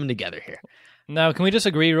 coming together here. Now, can we just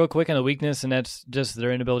agree real quick on the weakness, and that's just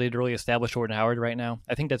their inability to really establish Jordan Howard right now?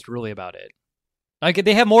 I think that's really about it. Like,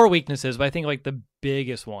 they have more weaknesses, but I think like the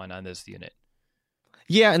biggest one on this unit.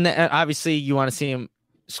 Yeah, and obviously you want to see him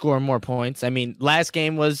score more points. I mean, last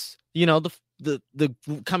game was, the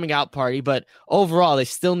coming out party, but overall they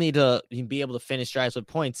still need to be able to finish drives with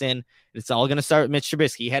points, and it's all going to start with Mitch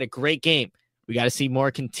Trubisky. He had a great game. We got to see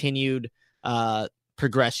more continued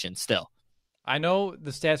progression still. I know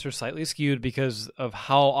the stats are slightly skewed because of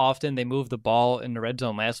how often they moved the ball in the red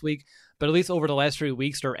zone last week, but at least over the last 3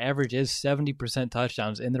 weeks, their average is 70%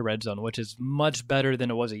 touchdowns in the red zone, which is much better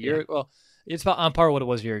than it was a year ago. Well, it's about on par with what it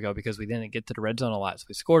was a year ago because we didn't get to the red zone a lot, so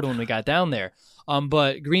we scored when we got down there.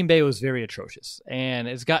 But Green Bay was very atrocious, and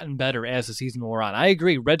it's gotten better as the season wore on. I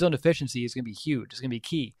agree, red zone efficiency is going to be huge. It's going to be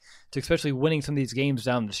key to especially winning some of these games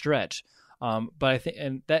down the stretch. But I think,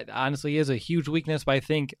 and that honestly is a huge weakness, but I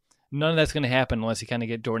think none of that's going to happen unless you kind of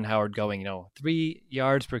get Jordan Howard going. 3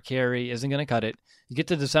 yards per carry isn't going to cut it. You get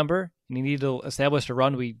to December and you need to establish a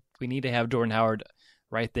run. We need to have Jordan Howard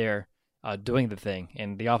right there doing the thing,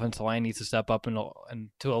 and the offensive line needs to step up and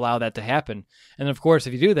to allow that to happen. And of course,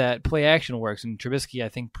 if you do that, play action works. And Trubisky, I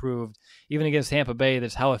think, proved even against Tampa Bay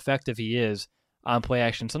that's how effective he is on play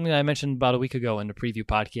action. Something that I mentioned about a week ago in the preview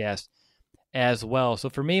podcast as well. So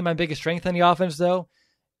for me, my biggest strength on the offense, though,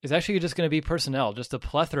 is actually just going to be personnel, just a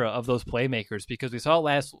plethora of those playmakers, because we saw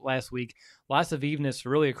last week lots of evenness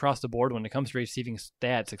really across the board when it comes to receiving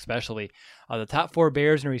stats, especially. The top 4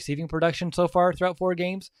 Bears in receiving production so far throughout 4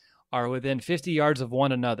 games are within 50 yards of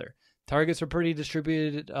one another. Targets are pretty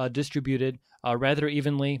distributed rather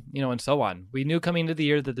evenly, and so on. We knew coming into the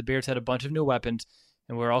year that the Bears had a bunch of new weapons,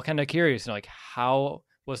 and we're all kind of curious, how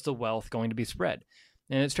was the wealth going to be spread?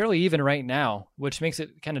 And it's fairly even right now, which makes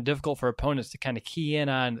it kind of difficult for opponents to kind of key in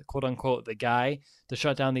on, quote unquote, the guy to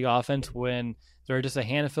shut down the offense when there are just a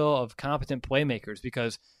handful of competent playmakers,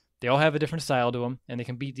 because they all have a different style to them and they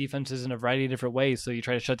can beat defenses in a variety of different ways. So you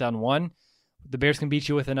try to shut down one, the Bears can beat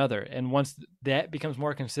you with another. And once that becomes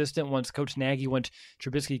more consistent, once Coach Nagy, once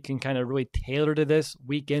Trubisky can kind of really tailor to this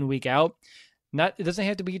week in, week out, it doesn't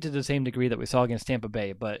have to be to the same degree that we saw against Tampa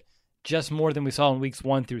Bay, but just more than we saw in weeks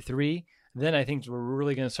 1 through 3. Then I think we're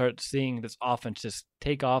really going to start seeing this offense just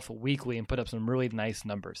take off weekly and put up some really nice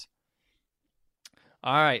numbers.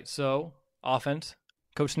 All right, so offense,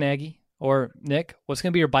 Coach Nagy or Nick, what's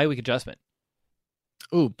going to be your bye week adjustment?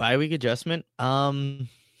 Ooh, bye week adjustment? Good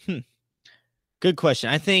question.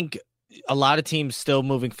 I think a lot of teams still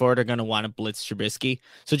moving forward are going to want to blitz Trubisky.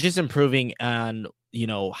 So just improving on,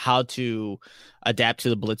 how to adapt to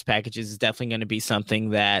the blitz packages is definitely going to be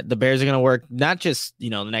something that the Bears are going to work, not just,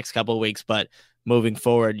 the next couple of weeks, but moving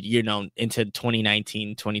forward, into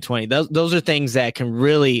 2019, 2020. Those are things that can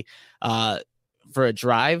really, for a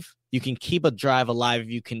drive, you can keep a drive alive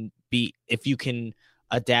if you can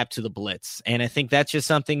adapt to the blitz. And I think that's just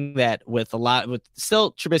something that with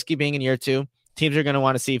still Trubisky being in year 2, teams are going to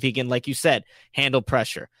want to see if he can, like you said, handle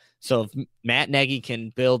pressure. So if Matt Nagy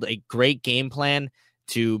can build a great game plan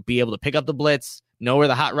to be able to pick up the blitz, know where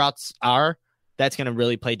the hot routes are, that's going to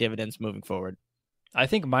really play dividends moving forward. I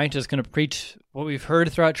think mine's just going to preach what we've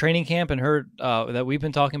heard throughout training camp and heard that we've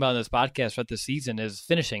been talking about in this podcast throughout the season is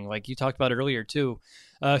finishing, like you talked about earlier too,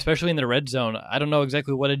 especially in the red zone. I don't know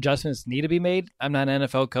exactly what adjustments need to be made. I'm not an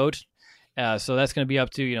NFL coach, so that's going to be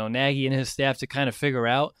up to Nagy and his staff to kind of figure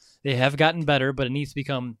out. They have gotten better, but it needs to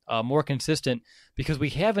become more consistent because we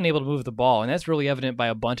have been able to move the ball, and that's really evident by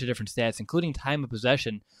a bunch of different stats, including time of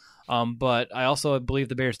possession. But I also believe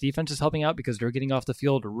the Bears defense is helping out because they're getting off the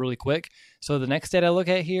field really quick. So the next stat I look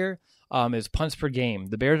at here is punts per game.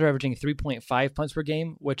 The Bears are averaging 3.5 punts per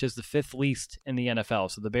game, which is the 5th least in the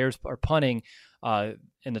NFL. So the Bears are punting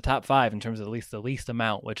in the top 5 in terms of at least the least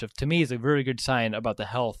amount, which to me is a very good sign about the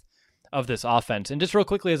health of this offense. And just real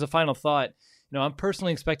quickly as a final thought, I'm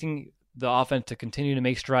personally expecting the offense to continue to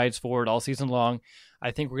make strides forward all season long.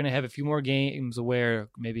 I think we're going to have a few more games where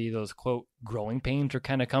maybe those, quote, growing pains are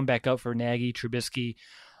kind of come back up for Nagy, Trubisky,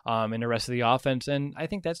 and the rest of the offense, and I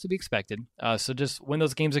think that's to be expected. So just when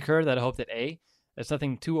those games occur, that I hope that A, it's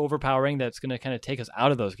nothing too overpowering that's going to kind of take us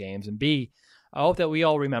out of those games, and B, I hope that we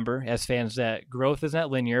all remember as fans that growth is not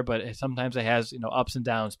linear, but sometimes it has ups and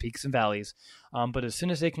downs, peaks and valleys. But as soon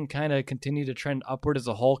as they can kind of continue to trend upward as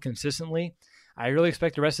a whole consistently, I really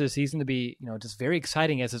expect the rest of the season to be, just very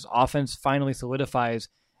exciting as this offense finally solidifies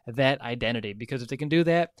that identity. Because if they can do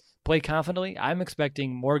that, play confidently, I'm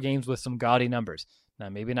expecting more games with some gaudy numbers. Now,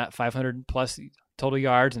 maybe not 500 plus total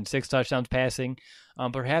yards and 6 touchdowns passing,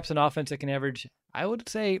 perhaps an offense that can average, I would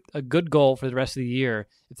say, a good goal for the rest of the year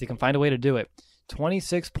if they can find a way to do it.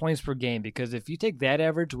 26 points per game, because if you take that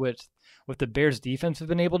average with what the Bears defense have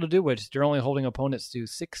been able to do, which they're only holding opponents to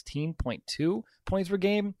 16.2 points per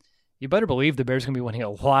game, you better believe the Bears are going to be winning a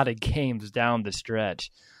lot of games down the stretch.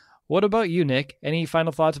 What about you, Nick? Any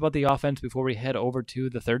final thoughts about the offense before we head over to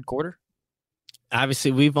the third quarter?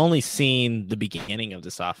 Obviously, we've only seen the beginning of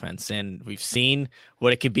this offense, and we've seen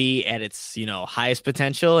what it could be at its, highest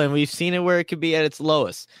potential, and we've seen it where it could be at its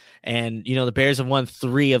lowest. And, the Bears have won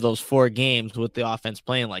 3 of those 4 games with the offense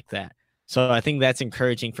playing like that. So I think that's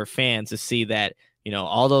encouraging for fans to see that,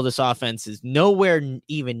 although this offense is nowhere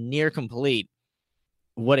even near complete,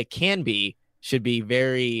 what it can be should be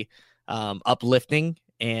very uplifting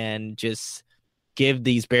and just give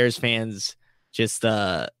these Bears fans just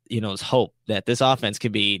hope that this offense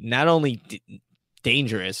could be not only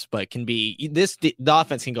dangerous, but can be the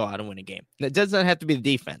offense can go out and win a game. It doesn't have to be the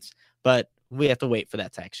defense, but we have to wait for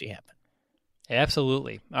that to actually happen.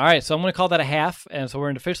 Absolutely. All right, so I'm going to call that a half, and so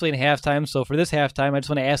we're officially in halftime. So for this halftime, I just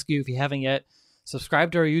want to ask you, if you haven't yet,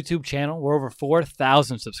 subscribe to our YouTube channel. We're over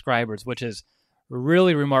 4,000 subscribers, which is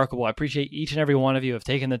really remarkable. I appreciate each and every one of you have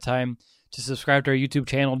taken the time to subscribe to our YouTube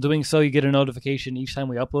channel. Doing so, you get a notification each time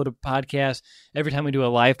we upload a podcast, every time we do a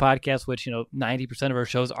live podcast, which 90% of our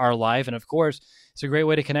shows are live. And of course, it's a great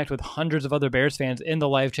way to connect with hundreds of other Bears fans in the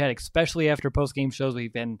live chat, especially after post-game shows.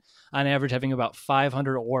 We've been, on average, having about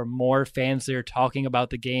 500 or more fans there talking about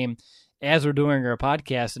the game as we're doing our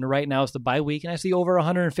podcast. And right now it's the bye week, and I see over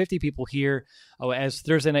 150 people here as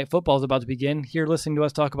Thursday Night Football is about to begin, here listening to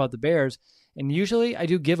us talk about the Bears. And usually I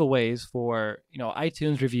do giveaways for,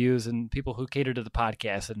 iTunes reviews and people who cater to the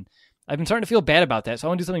podcast. And I've been starting to feel bad about that. So I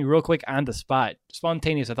want to do something real quick on the spot.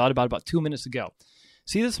 Spontaneous. I thought about 2 minutes ago.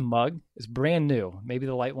 See this mug? It's brand new. Maybe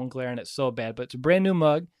the light won't glare on it so bad, but it's a brand new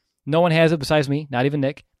mug. No one has it besides me, not even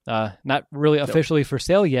Nick. Not really officially for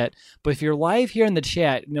sale yet, but if you're live here in the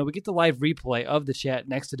chat, we get the live replay of the chat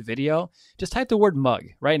next to the video. Just type the word mug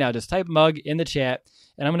right now. Just type mug in the chat,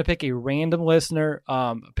 and I'm going to pick a random listener,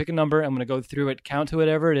 pick a number. I'm going to go through it, count to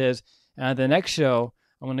whatever it is. And the next show,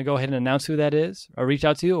 I'm going to go ahead and announce who that is, or reach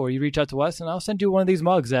out to you, or you reach out to us, and I'll send you one of these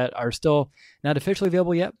mugs that are still not officially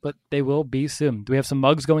available yet, but they will be soon. Do we have some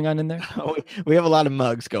mugs going on in there? We have a lot of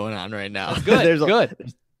mugs going on right now. That's good.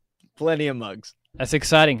 There's plenty of mugs. That's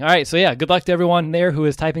exciting. All right, so yeah, good luck to everyone there who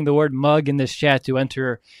is typing the word mug in this chat to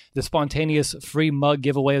enter the spontaneous free mug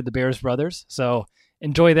giveaway of the Bears brothers. So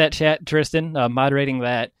enjoy that chat, Tristan, moderating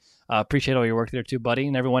that. Appreciate all your work there too, buddy,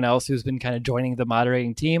 and everyone else who's been kind of joining the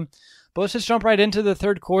moderating team. But let's just jump right into the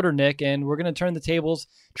third quarter, Nick, and we're going to turn the tables,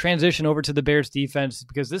 transition over to the Bears defense,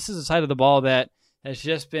 because this is a side of the ball that has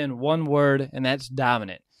just been one word, and that's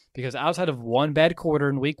dominant. Because outside of one bad quarter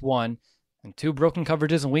in week 1 and 2 broken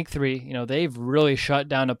coverages in week 3, they've really shut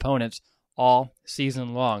down opponents all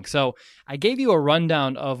season long. So I gave you a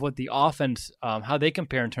rundown of what the offense, how they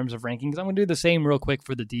compare in terms of rankings. I'm going to do the same real quick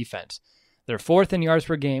for the defense. They're 4th in yards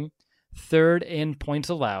per game, 3rd in points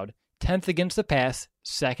allowed, 10th against the pass,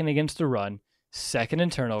 2nd against the run, 2nd in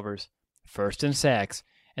turnovers, 1st in sacks,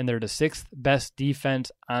 and they're the 6th best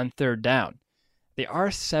defense on third down. They are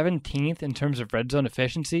 17th in terms of red zone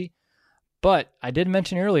efficiency, but I did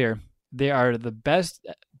mention earlier, they are the best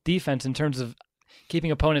defense in terms of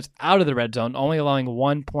keeping opponents out of the red zone, only allowing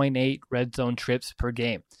 1.8 red zone trips per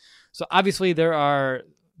game. So obviously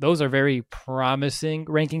those are very promising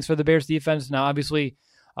rankings for the Bears defense. Now, obviously,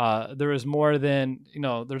 there's more than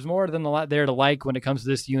a lot there to like when it comes to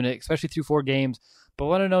this unit, especially through 4 games. But I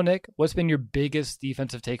want to know, Nick, what's been your biggest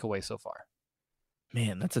defensive takeaway so far?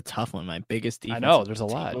 Man, that's a tough one. My biggest defensive I know, there's a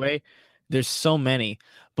lot. There's so many,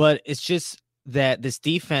 but it's just that this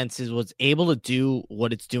defense was able to do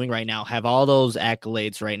what it's doing right now, have all those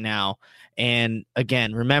accolades right now. And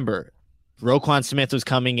again, remember, Roquan Smith was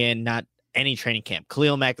coming in, not any training camp.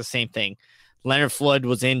 Khalil Mack, the same thing. Leonard Floyd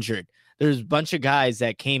was injured. There's a bunch of guys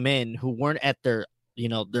that came in who weren't at their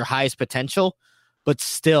highest potential, but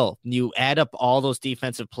still, you add up all those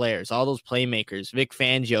defensive players, all those playmakers, Vic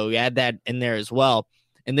Fangio, you add that in there as well.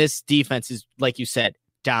 And this defense is, like you said,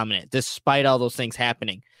 dominant, despite all those things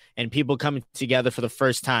happening and people coming together for the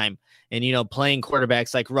first time and, playing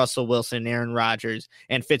quarterbacks like Russell Wilson and Aaron Rodgers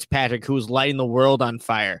and Fitzpatrick, who's lighting the world on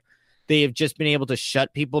fire. They have just been able to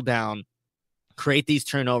shut people down, create these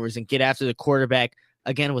turnovers, and get after the quarterback,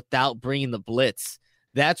 again, without bringing the blitz.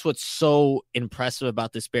 That's what's so impressive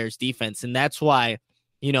about this Bears defense. And that's why,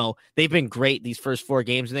 they've been great these first 4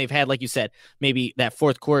 games. And they've had, like you said, maybe that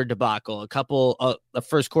fourth quarter debacle, a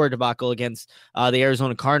first quarter debacle against the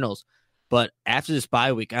Arizona Cardinals. But after this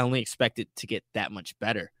bye week, I only expect it to get that much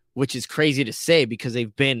better, which is crazy to say because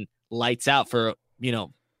they've been lights out for,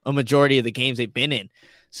 a majority of the games they've been in.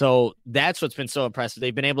 So that's what's been so impressive.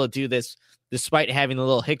 They've been able to do this despite having the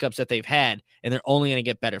little hiccups that they've had, and they're only going to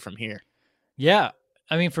get better from here. Yeah.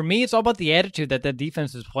 I mean, for me, it's all about the attitude that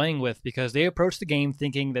defense is playing with because they approach the game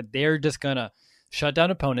thinking that they're just going to shut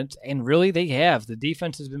down opponents, and really they have. The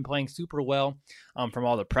defense has been playing super well from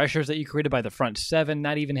all the pressures that you created by the front 7,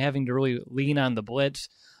 not even having to really lean on the blitz,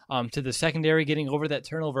 to the secondary getting over that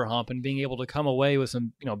turnover hump and being able to come away with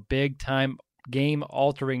some big-time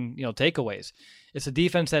game-altering takeaways. It's a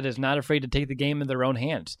defense that is not afraid to take the game in their own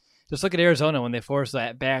hands. Just look at Arizona when they forced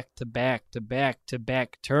that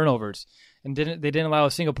back-to-back turnovers. And they didn't allow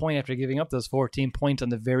a single point after giving up those 14 points on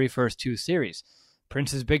the very first 2 series.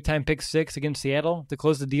 Prince's big-time pick 6 against Seattle to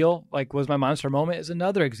close the deal, like was my monster moment, is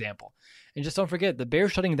another example. And just don't forget, the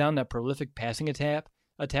Bears shutting down that prolific passing attack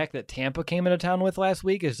that Tampa came into town with last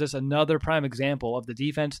week is just another prime example of the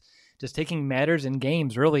defense just taking matters in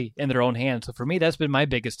games really in their own hands. So for me, that's been my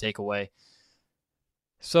biggest takeaway.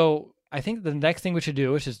 So I think the next thing we should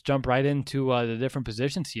do is just jump right into the different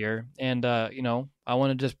positions here. And, I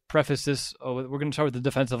want to just preface this. We're going to start with the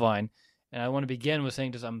defensive line. And I want to begin with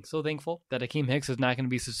saying just I'm so thankful that Akeem Hicks is not going to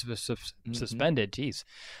be suspended,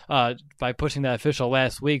 by pushing that official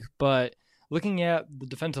last week. But looking at the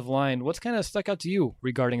defensive line, what's kind of stuck out to you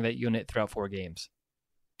regarding that unit throughout 4 games?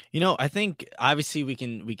 I think obviously we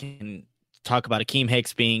can talk about Akeem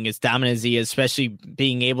Hicks being as dominant as he is, especially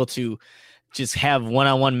being able to just have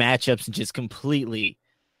one-on-one matchups and just completely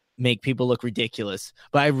make people look ridiculous.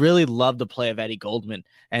 But I really love the play of Eddie Goldman.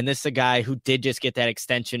 And this is a guy who did just get that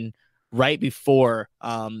extension right before,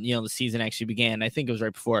 the season actually began. I think it was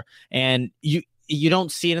right before. And you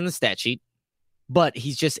don't see it in the stat sheet, but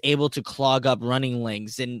he's just able to clog up running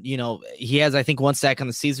lanes. And, he has, I think, 1 sack on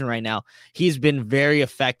the season right now. He's been very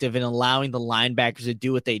effective in allowing the linebackers to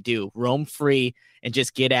do what they do, roam free and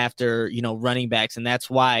just get after, running backs. And that's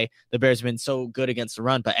why the Bears have been so good against the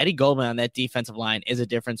run. But Eddie Goldman on that defensive line is a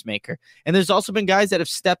difference maker. And there's also been guys that have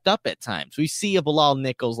stepped up at times. We see a Bilal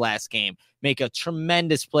Nichols last game make a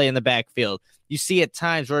tremendous play in the backfield. You see at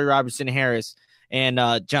times Roy Robertson Harris and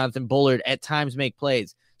Jonathan Bullard at times make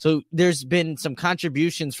plays. So there's been some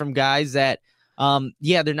contributions from guys that,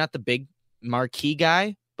 they're not the big marquee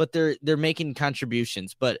guy, but they're making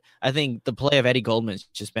contributions. But I think the play of Eddie Goldman has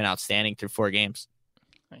just been outstanding through 4 games.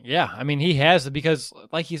 Yeah, I mean, he has, because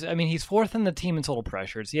he's 4th in the team in total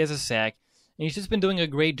pressures. He has a sack, and he's just been doing a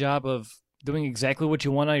great job of doing exactly what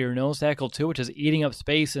you want out of your nose tackle too, which is eating up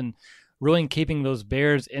space and really keeping those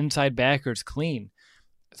Bears inside backers clean.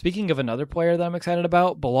 Speaking of another player that I'm excited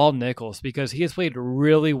about, Bilal Nichols, because he has played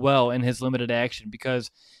really well in his limited action because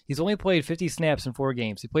he's only played 50 snaps in 4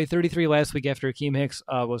 games. He played 33 last week after Akeem Hicks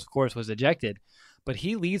was ejected, but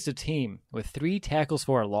he leads the team with 3 tackles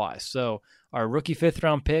for a loss. So our rookie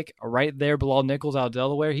 5th-round pick right there, Bilal Nichols out of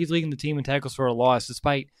Delaware, he's leading the team in tackles for a loss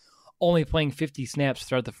despite only playing 50 snaps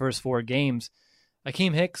throughout the first 4 games.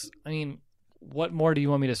 Akeem Hicks, I mean, what more do you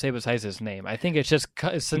want me to say besides his name? I think it's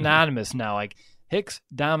synonymous now. Like, Hicks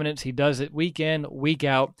dominance, he does it week in, week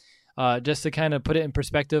out. Just to kind of put it in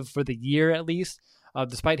perspective for the year at least,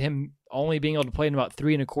 despite him only being able to play in about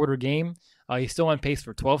 3.25 games, he's still on pace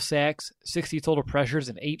for 12 sacks, 60 total pressures,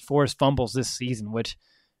 and 8 forced fumbles this season, which,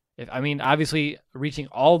 obviously reaching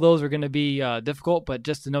all those are going to be difficult, but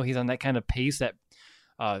just to know he's on that kind of pace, that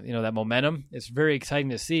that momentum, it's very exciting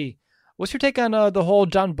to see. What's your take on the whole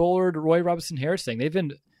John Bullard, Roy Robertson Harris thing?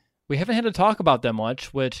 We haven't had to talk about them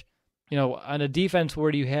much, which, on a defense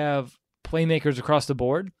where you have playmakers across the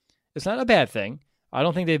board, it's not a bad thing. I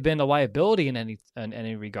don't think they've been a liability in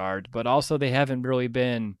any regard, but also they haven't really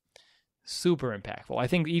been super impactful. I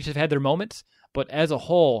think each have had their moments, but as a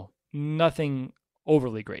whole, nothing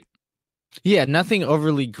overly great. Yeah, nothing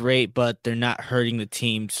overly great, but they're not hurting the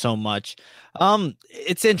team so much.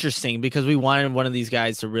 It's interesting because we wanted one of these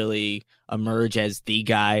guys to really emerge as the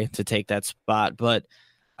guy to take that spot, but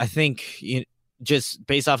I think just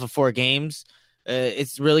based off of 4 games,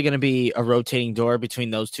 it's really going to be a rotating door between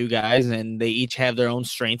those 2 guys, and they each have their own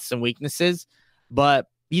strengths and weaknesses. But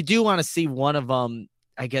you do want to see one of them,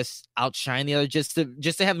 I guess, outshine the other, just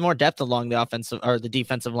to have more depth along the offensive or the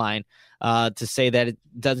defensive line. To say that it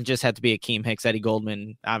doesn't just have to be Akeem Hicks, Eddie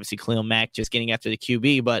Goldman, obviously Khalil Mack just getting after the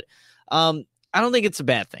QB, but I don't think it's a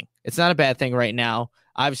bad thing. It's not a bad thing right now.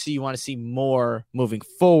 Obviously, you want to see more moving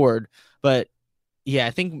forward, but yeah,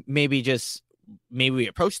 I think maybe we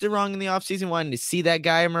approached it wrong in the offseason, wanting to see that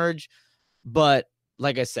guy emerge. But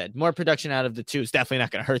like I said, more production out of the 2 is definitely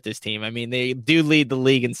not going to hurt this team. I mean, they do lead the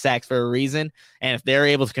league in sacks for a reason. And if they're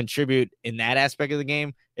able to contribute in that aspect of the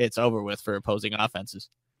game, it's over with for opposing offenses.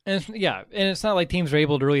 And it's not like teams are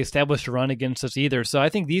able to really establish a run against us either. So I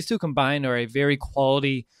think these 2 combined are a very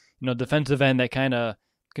quality, defensive end that kind of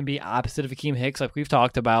can be opposite of Akeem Hicks, like we've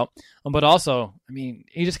talked about. But also, you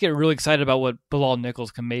just get really excited about what Bilal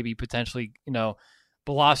Nichols can maybe potentially,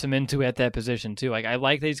 blossom into at that position too. Like, I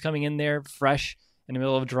like that he's coming in there fresh in the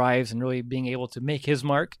middle of drives and really being able to make his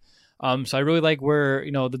mark. So I really like where,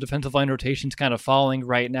 the defensive line rotation's kind of falling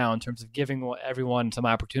right now in terms of giving everyone some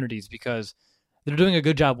opportunities because they're doing a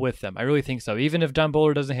good job with them. I really think so. Even if John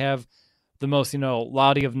Bullard doesn't have the most,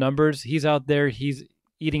 laudy of numbers, he's out there, he's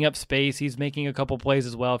eating up space. He's making a couple plays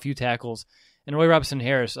as well, a few tackles. And Roy Robertson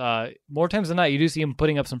Harris, more times than not, you do see him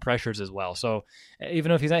putting up some pressures as well. So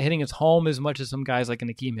even if he's not hitting his home as much as some guys like an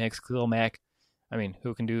Akeem Hicks, Khalil Mack,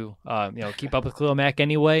 who can do, keep up with Khalil Mack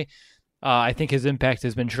anyway, I think his impact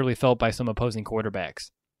has been surely felt by some opposing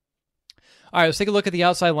quarterbacks. All right, let's take a look at the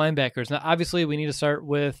outside linebackers. Now, obviously, we need to start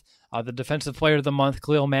with the defensive player of the month,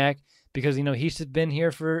 Khalil Mack, because, he's been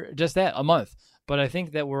here for just that, a month. But I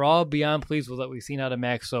think that we're all beyond pleased with what we've seen out of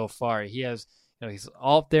Mack so far. He has, he's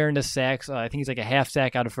all up there in the sacks. I think he's like a half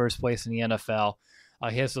sack out of first place in the NFL.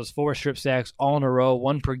 He has those 4 strip sacks all in a row,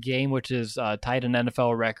 1 per game, which is tied an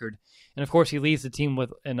NFL record. And of course, he leads the team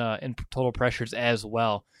in total pressures as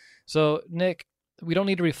well. So, Nick, we don't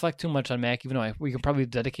need to reflect too much on Mack, even though we can probably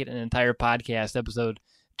dedicate an entire podcast episode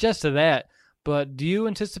just to that. But do you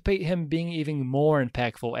anticipate him being even more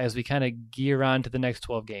impactful as we kind of gear on to the next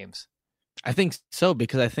 12 games? I think so,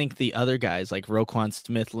 because I think the other guys like Roquan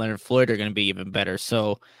Smith, Leonard Floyd are going to be even better.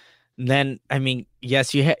 So then,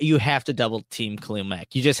 yes, you have to double team Khalil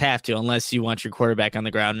Mack. You just have to, unless you want your quarterback on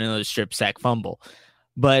the ground and another strip sack fumble.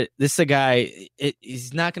 But this is a guy,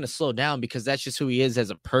 he's not going to slow down because that's just who he is as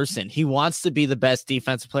a person. He wants to be the best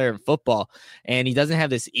defensive player in football, and he doesn't have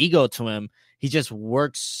this ego to him. He just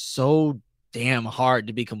works so damn hard,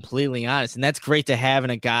 to be completely honest. And that's great to have in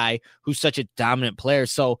a guy who's such a dominant player.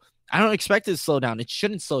 So I don't expect it to slow down. It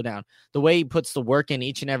shouldn't slow down. The way he puts the work in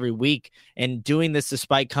each and every week and doing this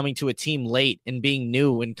despite coming to a team late and being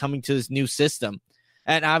new and coming to this new system.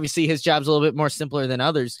 And obviously his job's a little bit more simpler than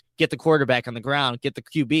others. Get the quarterback on the ground, get the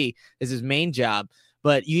QB is his main job.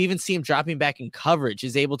 But you even see him dropping back in coverage,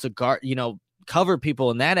 is able to guard, cover people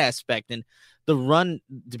in that aspect. And the run,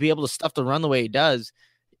 to be able to stuff the run the way he does,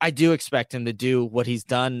 I do expect him to do what he's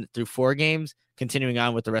done through 4 games, continuing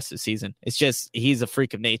on with the rest of the season. It's just, he's a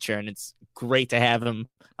freak of nature, and it's great to have him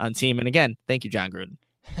on team. And again, thank you, John Gruden.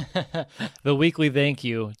 The weekly thank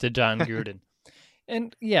you to John Gruden.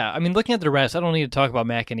 And yeah, looking at the rest, I don't need to talk about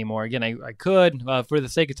Mack anymore. Again, I could. For the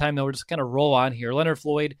sake of time, though, we're just going to roll on here. Leonard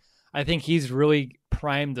Floyd, I think he's really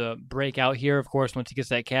primed to break out here. Of course, once he gets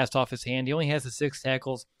that cast off his hand, he only has the 6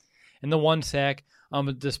 tackles and the 1 sack.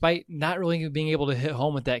 Despite not really being able to hit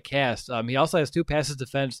home with that cast, he also has 2 passes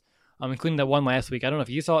defense, including that one last week. I don't know if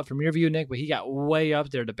you saw it from your view, Nick, but he got way up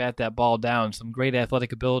there to bat that ball down. Some great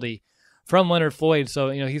athletic ability from Leonard Floyd. So,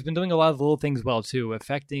 he's been doing a lot of little things well, too.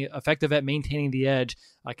 Effective at maintaining the edge,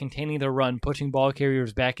 containing the run, pushing ball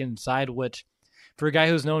carriers back inside, which for a guy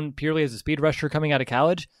who's known purely as a speed rusher coming out of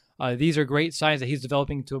college, these are great signs that he's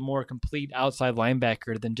developing to a more complete outside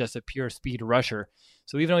linebacker than just a pure speed rusher.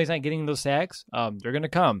 So even though he's not getting those sacks, they're going to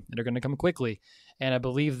come, and they're going to come quickly. And I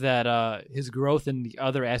believe that his growth in the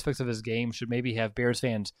other aspects of his game should maybe have Bears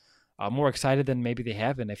fans more excited than maybe they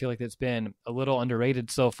have been. I feel like it's been a little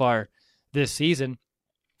underrated so far this season.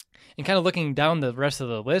 And kind of looking down the rest of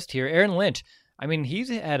the list here, Aaron Lynch, I mean, he's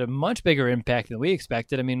had a much bigger impact than we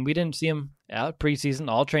expected. I mean, we didn't see him out preseason,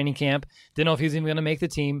 all training camp. Didn't know if he was even going to make the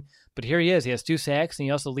team. But here he is. He has 2 sacks, and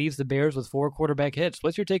he also leads the Bears with 4 quarterback hits.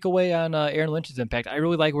 What's your takeaway on Aaron Lynch's impact? I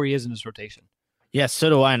really like where he is in his rotation. Yeah, so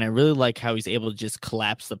do I, and I really like how he's able to just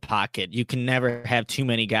collapse the pocket. You can never have too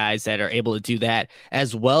many guys that are able to do that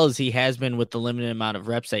as well as he has been with the limited amount of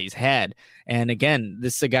reps that he's had. And again,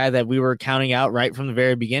 this is a guy that we were counting out right from the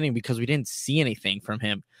very beginning because we didn't see anything from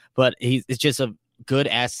him. But it's just a good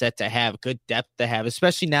asset to have, good depth to have,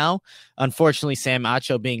 especially now. Unfortunately, Sam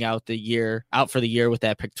Acho being out for the year with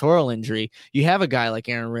that pectoral injury. You have a guy like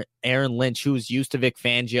Aaron Lynch who's used to Vic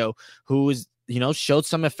Fangio, who is showed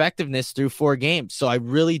some effectiveness through 4 games. So I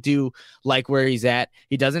really do like where he's at.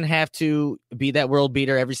 He doesn't have to be that world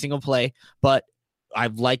beater every single play, but I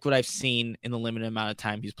like what I've seen in the limited amount of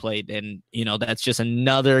time he's played. And, that's just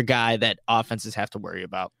another guy that offenses have to worry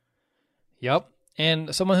about. Yep.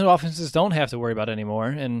 And someone who offenses don't have to worry about anymore.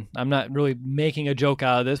 And I'm not really making a joke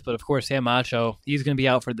out of this, but of course, Sam Acho, he's going to be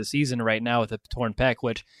out for the season right now with a torn pec,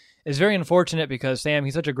 which is very unfortunate because Sam,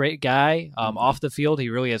 he's such a great guy. Off the field, he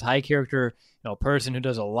really is high character, person who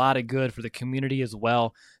does a lot of good for the community as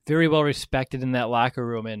well. Very well respected in that locker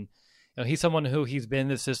room. And he's someone who he's been in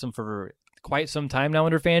the system for quite some time now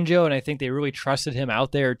under Fangio. And I think they really trusted him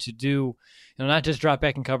out there to do, not just drop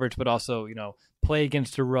back in coverage, but also, play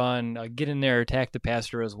against the run, get in there, attack the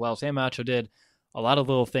passer as well. Sam Acho did a lot of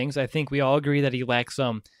little things. I think we all agree that he lacks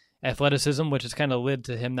some athleticism, which has kind of led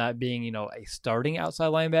to him not being, a starting outside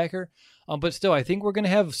linebacker. But still, I think we're going to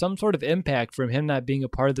have some sort of impact from him not being a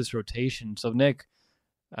part of this rotation. So, Nick,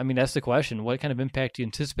 I mean, that's the question. What kind of impact do you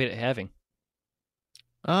anticipate it having?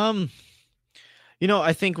 I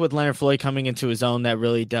think with Leonard Floyd coming into his own, that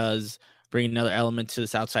really does bring another element to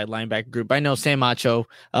this outside linebacker group. I know Sam Acho,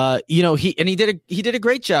 he did a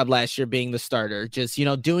great job last year being the starter, just,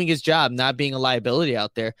 doing his job, not being a liability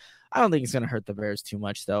out there. I don't think it's going to hurt the Bears too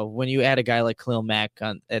much, though. When you add a guy like Khalil Mack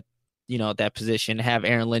at that position, have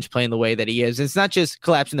Aaron Lynch playing the way that he is, it's not just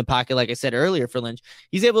collapsing the pocket, like I said earlier for Lynch.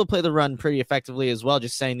 He's able to play the run pretty effectively as well,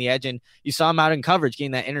 just setting the edge. And you saw him out in coverage,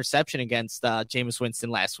 getting that interception against Jameis Winston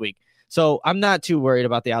last week. So I'm not too worried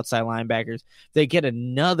about the outside linebackers. If they get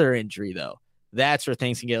another injury, though, that's where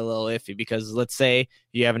things can get a little iffy because let's say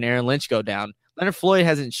you have an Aaron Lynch go down. Leonard Floyd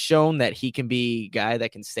hasn't shown that he can be a guy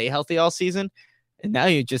that can stay healthy all season. And now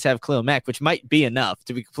you just have Khalil Mack, which might be enough,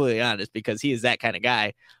 to be completely honest, because he is that kind of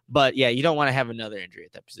guy. But, yeah, you don't want to have another injury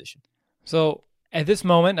at that position. So at this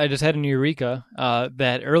moment, I just had an eureka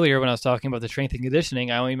that earlier when I was talking about the strength and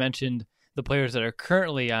conditioning, I only mentioned the players that are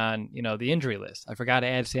currently on, the injury list. I forgot to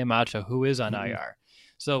add Sam Acho, who is on IR.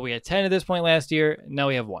 So we had 10 at this point last year. Now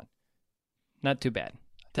we have 1. Not too bad.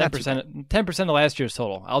 10% of last year's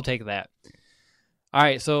total. I'll take that. All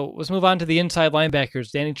right, so let's move on to the inside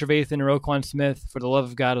linebackers. Danny Trevathan and Roquan Smith. For the love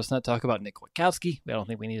of God, let's not talk about Nick Witkowski. I don't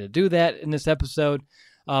think we need to do that in this episode.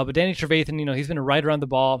 But Danny Trevathan, he's been right around the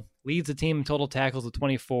ball, leads the team in total tackles with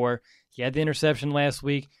 24. He had the interception last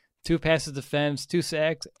week, 2 passes defense, 2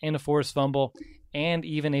 sacks, and a forced fumble, and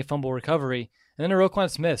even a fumble recovery. And then Roquan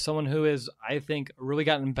Smith, someone who has, I think, really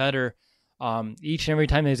gotten better each and every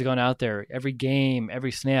time that he's gone out there. Every game,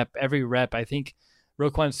 every snap, every rep. I think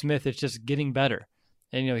Roquan Smith is just getting better.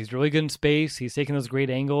 And, he's really good in space. He's taking those great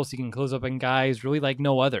angles. He can close up on guys really like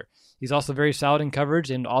no other. He's also very solid in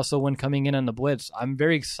coverage and also when coming in on the blitz. I'm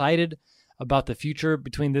very excited about the future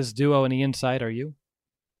between this duo and the inside. Are you?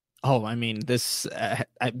 Oh, I mean, this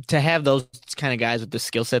to have those kind of guys with the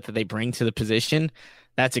skill set that they bring to the position,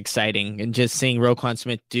 that's exciting. And just seeing Roquan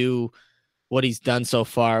Smith do what he's done so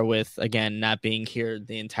far with, again, not being here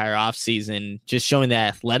the entire offseason, just showing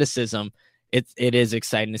that athleticism, it is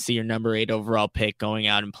exciting to see your number 8 overall pick going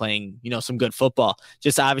out and playing, some good football.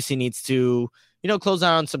 Just obviously needs to, close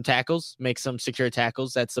out on some tackles, make some secure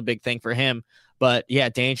tackles. That's a big thing for him. But yeah,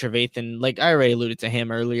 Danny Trevathan, like I already alluded to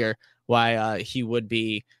him earlier, why he would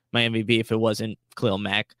be my MVP if it wasn't Khalil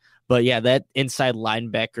Mack. But yeah, that inside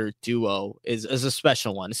linebacker duo is a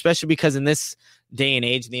special one, especially because in this day and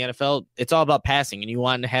age in the NFL, it's all about passing, and you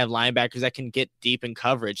want to have linebackers that can get deep in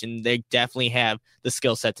coverage, and they definitely have the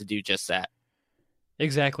skill set to do just that.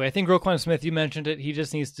 Exactly. I think Roquan Smith, you mentioned it, he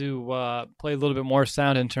just needs to play a little bit more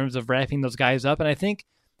sound in terms of wrapping those guys up, and I think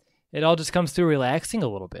it all just comes through relaxing a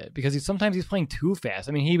little bit because sometimes he's playing too fast.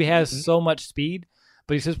 I mean, he has so much speed,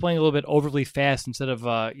 but he's just playing a little bit overly fast instead of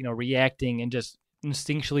reacting and just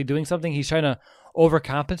instinctually doing something. He's trying to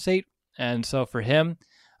overcompensate, and so for him,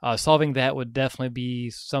 solving that would definitely be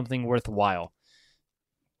something worthwhile.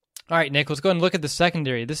 All right, Nick, let's go and look at the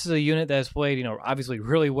secondary. This is a unit that has played, obviously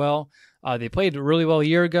really well. They played really well a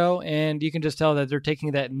year ago, and you can just tell that they're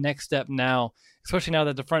taking that next step now, especially now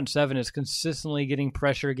that the front seven is consistently getting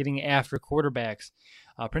pressure, getting after quarterbacks.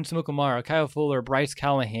 Prince Amukamara, Kyle Fuller, Bryce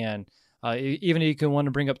Callahan, even if you can want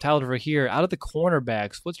to bring up Tyler Verheer. Out of the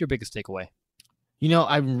cornerbacks, what's your biggest takeaway?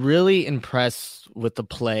 I'm really impressed with the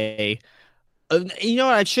play.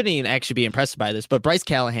 I shouldn't even actually be impressed by this, but Bryce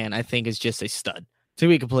Callahan, I think, is just a stud. To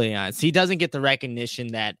be completely honest, he doesn't get the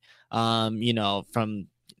recognition that, from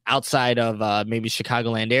outside of maybe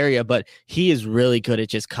Chicagoland area, but he is really good at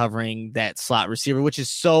just covering that slot receiver, which is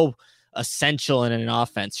so essential in an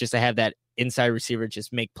offense, just to have that inside receiver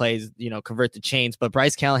just make plays, convert the chains. But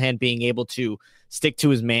Bryce Callahan being able to stick to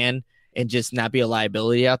his man and just not be a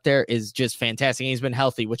liability out there is just fantastic. And he's been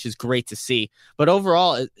healthy, which is great to see. But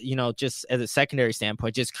overall, just as a secondary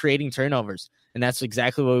standpoint, just creating turnovers. And that's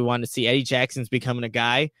exactly what we want to see. Eddie Jackson's becoming a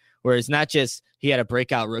guy where it's not just he had a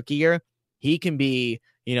breakout rookie year. He can be,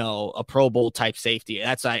 a Pro Bowl type safety.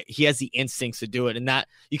 That's why he has the instincts to do it. And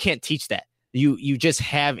you can't teach that. You just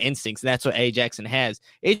have instincts. And that's what Eddie Jackson has.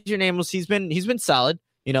 Adrian Amos, he's been solid,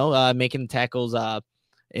 making tackles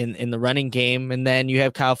in the running game. And then you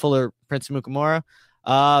have Kyle Fuller, Prince Amukamara.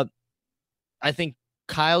 I think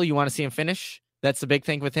Kyle, you want to see him finish. That's the big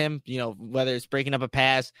thing with him, whether it's breaking up a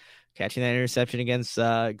pass, catching that interception against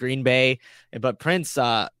Green Bay. But Prince,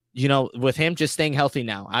 with him just staying healthy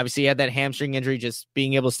now. Obviously, he had that hamstring injury, just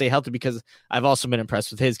being able to stay healthy, because I've also been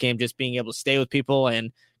impressed with his game, just being able to stay with people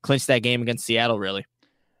and clinch that game against Seattle, really.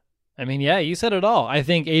 I mean, yeah, you said it all. I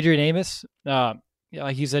think Adrian Amos,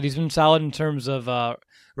 like you said, he's been solid in terms of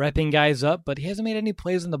repping guys up, but he hasn't made any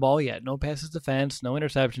plays on the ball yet. No passes defense, no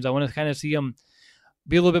interceptions. I want to kind of see him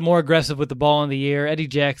be a little bit more aggressive with the ball in the air. Eddie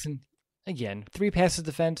Jackson, again, 3 passes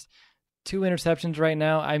defense, 2 interceptions right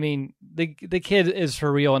now. I mean, the kid is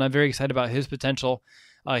for real, and I'm very excited about his potential.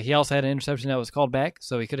 He also had an interception that was called back,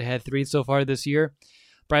 so he could have had 3 so far this year.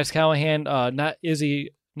 Bryce Callahan,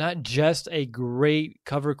 not just a great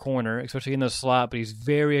cover corner, especially in the slot, but he's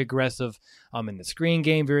very aggressive in the screen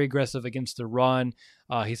game, very aggressive against the run.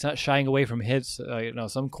 He's not shying away from hits.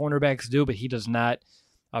 Some cornerbacks do, but he does not.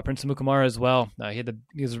 Prince Amukamara as well.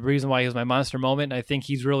 He's the reason why he was my monster moment. I think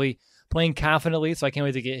he's really playing confidently, so I can't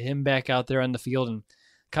wait to get him back out there on the field. And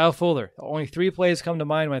Kyle Fuller, only 3 plays come to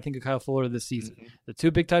mind when I think of Kyle Fuller this season. Mm-hmm. The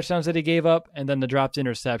 2 big touchdowns that he gave up, and then the dropped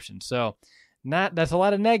interception. So that's a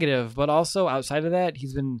lot of negative, but also outside of that,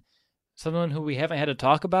 he's been someone who we haven't had to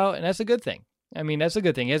talk about, and that's a good thing. I mean, that's a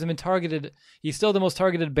good thing. He hasn't been targeted. He's still the most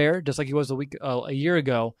targeted Bear, just like he was a year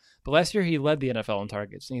ago. But last year, he led the NFL in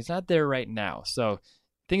targets, and he's not there right now. So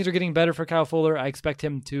things are getting better for Kyle Fuller. I expect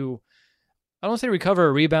him to, I don't want to say recover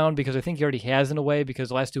or rebound, because I think he already has in a way, because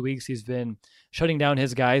the last 2 weeks he's been shutting down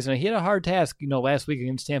his guys. And he had a hard task, last week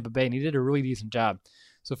against Tampa Bay, and he did a really decent job.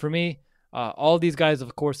 So for me, all of these guys,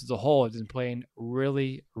 of course, as a whole, have been playing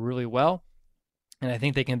really, really well. And I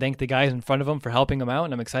think they can thank the guys in front of them for helping them out.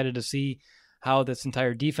 And I'm excited to see how this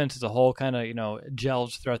entire defense as a whole kind of,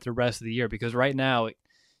 gels throughout the rest of the year, because right now it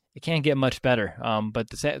can't get much better.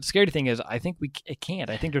 But the scary thing is, I think it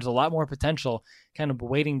can't. I think there's a lot more potential kind of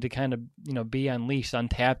waiting to kind of, be unleashed,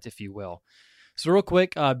 untapped, if you will. So real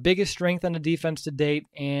quick, biggest strength on the defense to date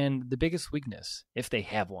and the biggest weakness, if they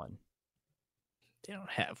have one. They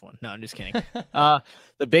don't have one. No, I'm just kidding.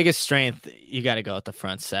 The biggest strength, you got to go with the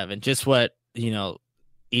front seven. Just what,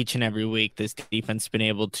 each and every week this defense has been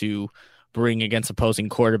able to bring against opposing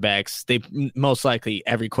quarterbacks. They most likely,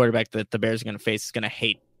 every quarterback that the Bears are going to face is going to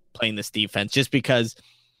hate playing this defense, just because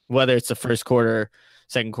whether it's the first quarter,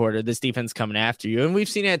 second quarter, this defense coming after you. And we've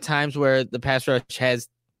seen it at times where the pass rush has,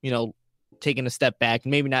 taken a step back,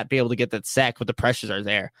 maybe not be able to get that sack, but the pressures are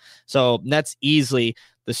there. So that's easily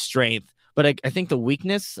the strength. But I think the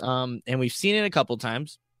weakness, and we've seen it a couple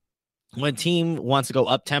times, when a team wants to go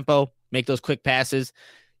up tempo, make those quick passes,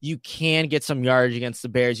 you can get some yardage against the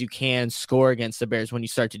Bears. You can score against the Bears when you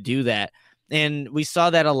start to do that. And we saw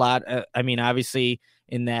that a lot. I mean, obviously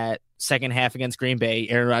in that second half against Green Bay,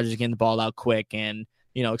 Aaron Rodgers getting the ball out quick and,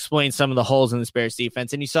 explain some of the holes in this Bears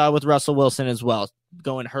defense. And you saw it with Russell Wilson as well,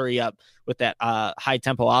 going hurry up with that high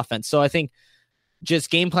tempo offense. So I think just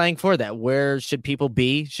game planning for that. Where should people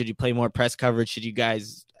be? Should you play more press coverage? Should you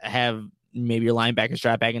guys have maybe your linebackers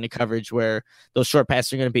drop back into coverage where those short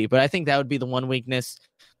passes are going to be? But I think that would be the one weakness.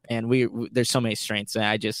 And there's so many strengths. And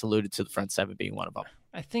I just alluded to the front seven being one of them.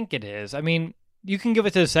 I think it is. I mean, you can give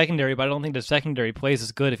it to the secondary, but I don't think the secondary plays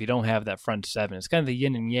as good if you don't have that front seven. It's kind of the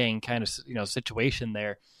yin and yang kind of situation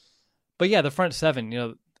there. But yeah, the front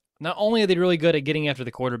seven, not only are they really good at getting after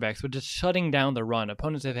the quarterbacks, but just shutting down the run.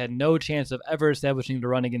 Opponents have had no chance of ever establishing the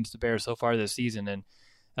run against the Bears so far this season. And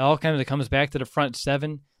it all kind of comes back to the front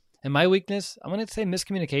seven. And my weakness, I'm going to say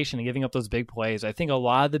miscommunication and giving up those big plays. I think a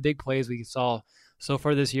lot of the big plays we saw so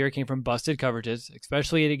far this year came from busted coverages,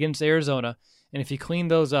 especially against Arizona. And if you clean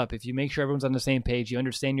those up, if you make sure everyone's on the same page, you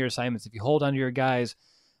understand your assignments, if you hold on to your guys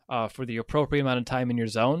for the appropriate amount of time in your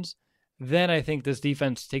zones, then I think this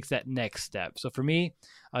defense takes that next step. So for me,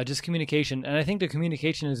 just communication. And I think the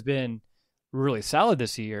communication has been really solid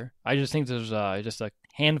this year. I just think there's just a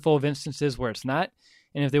handful of instances where it's not.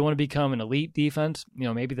 And if they want to become an elite defense,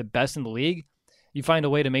 maybe the best in the league, you find a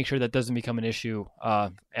way to make sure that doesn't become an issue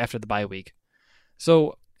after the bye week.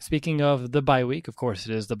 So speaking of the bye week, of course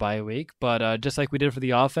it is the bye week, but just like we did for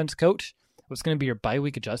the offense, Coach, what's going to be your bye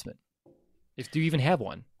week adjustment? Do you even have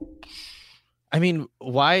one? I mean,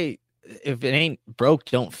 why? If it ain't broke,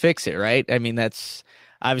 don't fix it, right? I mean, that's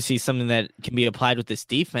obviously something that can be applied with this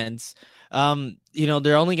defense.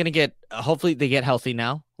 They're only going to get, hopefully they get healthy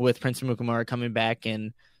now with Prince Amukamara coming back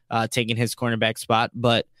and taking his cornerback spot.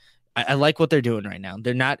 But I like what they're doing right now.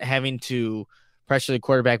 They're not having to pressure the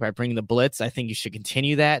quarterback by bringing the blitz. I think you should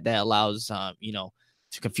continue that. That allows,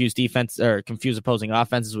 to confuse defense or confuse opposing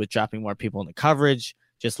offenses with dropping more people in the coverage.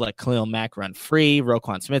 Just let Khalil Mack run free.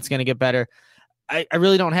 Roquan Smith's going to get better. I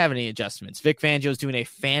really don't have any adjustments. Vic Fangio's doing a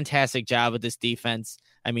fantastic job with this defense.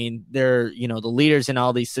 I mean, they're, the leaders in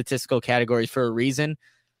all these statistical categories for a reason.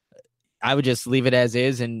 I would just leave it as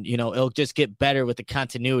is, and, it'll just get better with the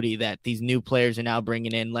continuity that these new players are now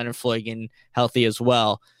bringing in. Leonard Floyd getting healthy as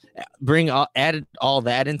well. Added all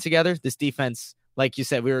that in together. This defense, like you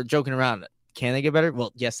said, we were joking around. Can they get better?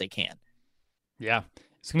 Well, yes, they can. Yeah.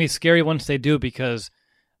 It's going to be scary once they do, because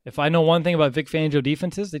if I know one thing about Vic Fangio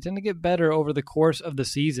defenses, they tend to get better over the course of the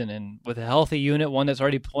season. And with a healthy unit, one that's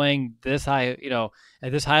already playing this high,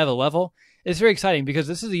 at this high of a level, it's very exciting because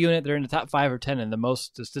this is a unit that are in the top 5 or 10 in the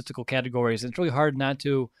most statistical categories. And it's really hard not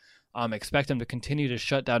to expect them to continue to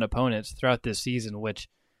shut down opponents throughout this season, which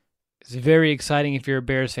is very exciting if you're a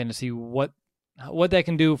Bears fan to see what that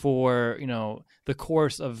can do for, the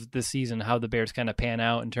course of the season, how the Bears kind of pan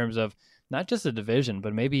out in terms of not just the division,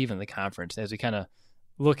 but maybe even the conference as we kind of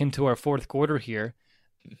look into our fourth quarter here.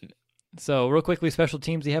 So real quickly, special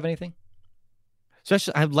teams, do you have anything?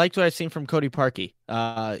 Especially, I liked what I've seen from Cody Parkey.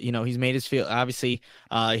 He's made his field. Obviously,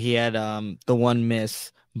 he had the one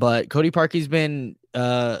miss, but Cody Parkey's been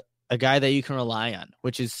a guy that you can rely on,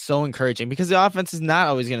 which is so encouraging because the offense is not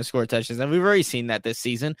always going to score touchdowns. And we've already seen that this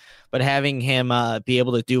season, but having him be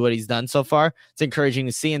able to do what he's done so far, it's encouraging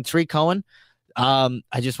to see. And Tariq Cohen,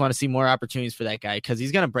 I just want to see more opportunities for that guy because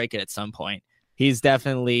he's going to break it at some point. He's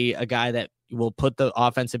definitely a guy that will put the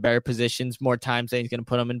offense in better positions more times than he's going to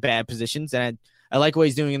put them in bad positions. And I like what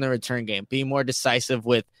he's doing in the return game, being more decisive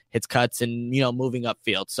with his cuts and, moving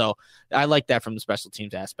upfield. So I like that from the special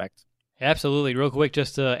teams aspect. Absolutely. Real quick,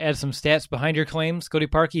 just to add some stats behind your claims. Cody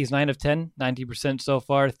Parkey is 9 of 10, 90% so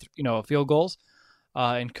far, field goals.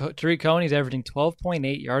 And Tariq Cohen, he's averaging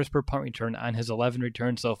 12.8 yards per punt return on his 11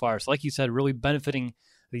 returns so far. So like you said, really benefiting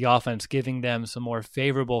the offense, giving them some more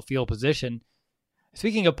favorable field position.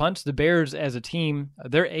 Speaking of punts, the Bears as a team,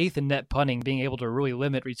 they're 8th in net punting, being able to really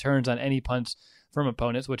limit returns on any punts from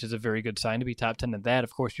opponents, which is a very good sign to be top 10 at that.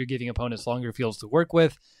 Of course, you're giving opponents longer fields to work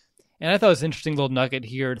with. And I thought it was an interesting little nugget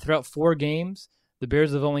here. Throughout 4 games, the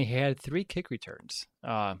Bears have only had 3 kick returns,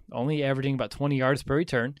 only averaging about 20 yards per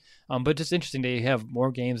return. But just interesting they have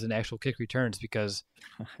more games than actual kick returns because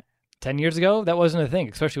 10 years ago, that wasn't a thing,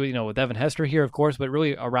 especially with Devin Hester here, of course, but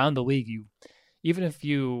really around the league, even if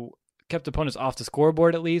you kept opponents off the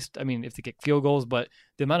scoreboard at least. I mean, if they get field goals, but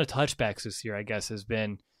the amount of touchbacks this year, I guess, has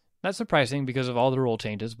been not surprising because of all the rule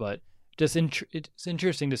changes, but just it's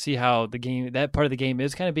interesting to see how that part of the game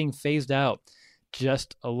is kind of being phased out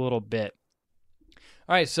just a little bit.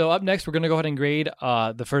 All right, so up next, we're going to go ahead and grade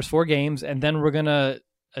the first 4 games, and then we're going to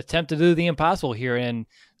attempt to do the impossible here and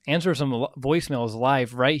answer some voicemails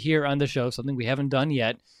live right here on the show, something we haven't done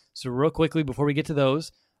yet. So real quickly, before we get to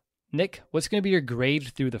those, Nick, what's going to be your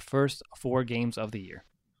grade through the first 4 games of the year?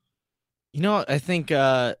 I think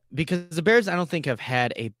because the Bears, I don't think have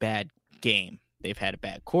had a bad game. They've had a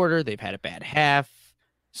bad quarter. They've had a bad half.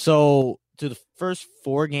 So through the first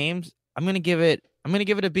 4 games, I'm going to give it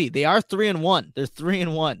a B. They are 3-1. They're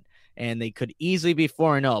 3-1, and they could easily be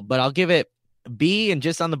 4-0. But I'll give it a B and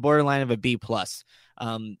just on the borderline of a B+.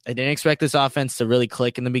 I didn't expect this offense to really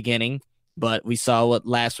click in the beginning, but we saw what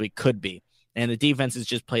last week could be. And the defense has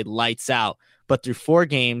just played lights out. But through 4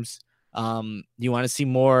 games, you want to see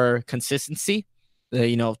more consistency,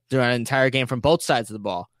 throughout an entire game from both sides of the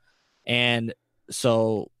ball. And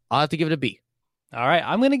so I'll have to give it a B. All right,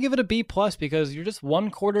 I'm going to give it a B+ because you're just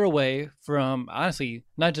 1 quarter away from, honestly,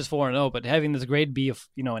 not just 4-0, but having this grade B of,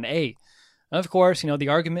 an A. And of course, the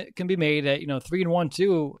argument can be made that, 3-1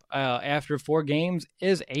 too after 4 games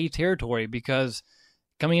is A territory, because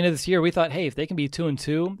coming into this year, we thought, hey, if they can be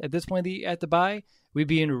 2-2 at this point at the bye, we'd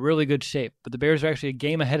be in really good shape. But the Bears are actually a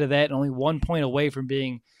game ahead of that and only 1 point away from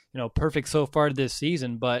being, perfect so far this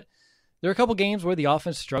season. But there are a couple games where the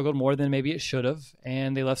offense struggled more than maybe it should have,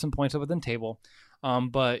 and they left some points up within the table.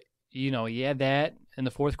 But, you had that in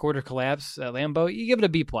the fourth quarter collapse at Lambeau. You give it a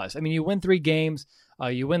B+. I mean, you win 3 games.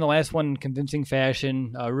 You win the last one in convincing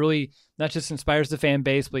fashion. Really not just inspires the fan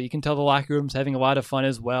base, but you can tell the locker room's having a lot of fun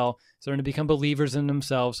as well, starting to become believers in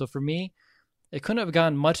themselves. So for me, it couldn't have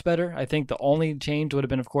gone much better. I think the only change would have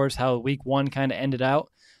been, of course, how week 1 kind of ended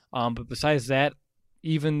out. But besides that,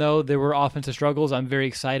 even though there were offensive struggles, I'm very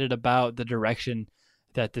excited about the direction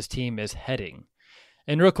that this team is heading.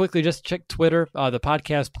 And real quickly, just check Twitter, the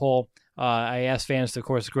podcast poll. I asked fans to, of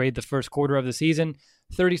course, grade the first quarter of the season.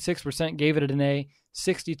 36% gave it an A,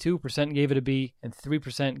 62% gave it a B, and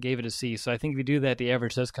 3% gave it a C. So I think if you do that, the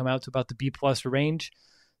average does come out to about the B+ range.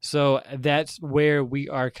 So that's where we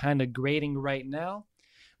are kind of grading right now,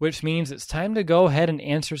 which means it's time to go ahead and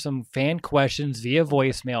answer some fan questions via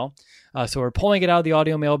voicemail. So we're pulling it out of the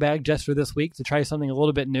audio mailbag just for this week to try something a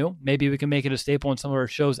little bit new. Maybe we can make it a staple in some of our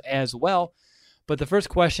shows as well. But the first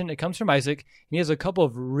question, it comes from Isaac, and he has a couple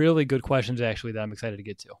of really good questions, actually, that I'm excited to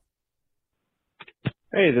get to.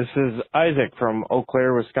 Hey, this is Isaac from Eau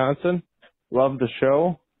Claire, Wisconsin. Love the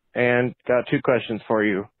show, and got 2 questions for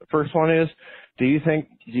you. The first one is, do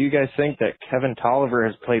you guys think that Kevin Tolliver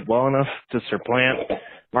has played well enough to supplant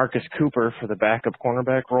Marcus Cooper for the backup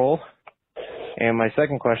cornerback role? And my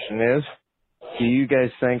second question is, do you guys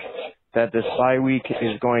think that this bye week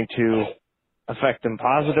is going to affect them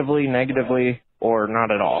positively, negatively, or not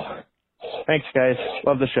at all? Thanks, guys.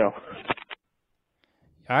 Love the show.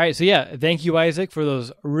 All right. So, yeah, thank you, Isaac, for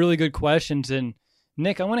those really good questions. And,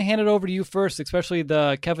 Nick, I want to hand it over to you first, especially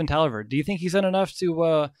the Kevin Tolliver. Do you think he's done enough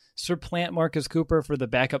to supplant Marcus Cooper for the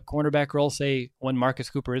backup cornerback role, say, when Marcus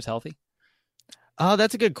Cooper is healthy? Oh,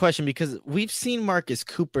 that's a good question, because we've seen Marcus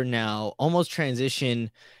Cooper now almost transition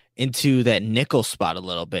into that nickel spot a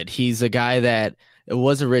little bit. He's a guy that it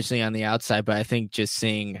was originally on the outside, but I think just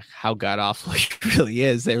seeing how god-awful he really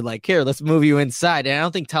is, they're like, here, let's move you inside. And I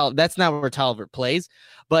don't think that's not where Tolliver plays.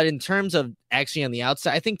 But in terms of actually on the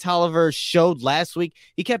outside, I think Tolliver showed last week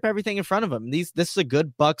he kept everything in front of him. This is a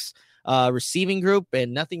good Bucs receiving group,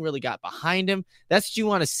 and nothing really got behind him. That's what you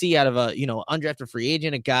want to see out of a undrafted free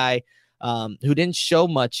agent, a guy who didn't show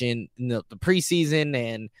much in the preseason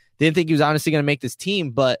and didn't think he was honestly going to make this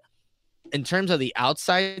team. But in terms of the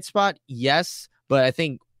outside spot, yes. But I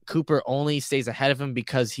think Cooper only stays ahead of him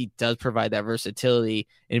because he does provide that versatility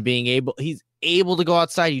in he's able to go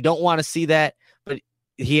outside. You don't want to see that, but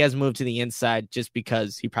he has moved to the inside just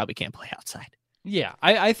because he probably can't play outside. Yeah,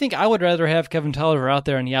 I think I would rather have Kevin Tolliver out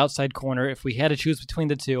there in the outside corner if we had to choose between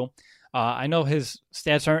the two. I know his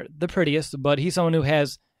stats aren't the prettiest, but he's someone who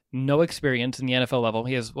has no experience in the NFL level.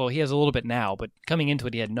 He has a little bit now, but coming into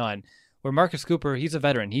it, he had none. Where Marcus Cooper, he's a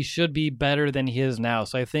veteran. He should be better than he is now.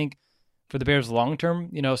 So I think for the Bears' long-term,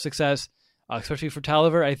 success, especially for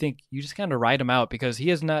Tolliver, I think you just kind of ride him out because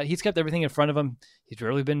he's kept everything in front of him. He's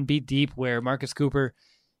really been beat deep, where Marcus Cooper,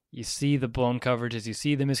 you see the blown coverages, you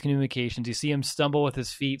see the miscommunications, you see him stumble with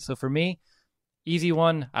his feet. So for me, easy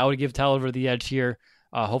one, I would give Tolliver the edge here.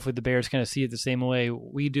 Hopefully the Bears kind of see it the same way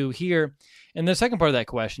we do here. And the second part of that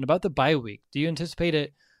question about the bye week, do you anticipate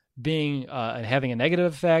it being having a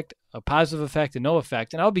negative effect, a positive effect, and no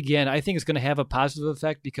effect? And I'll begin. I think it's going to have a positive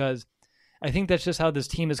effect because I think that's just how this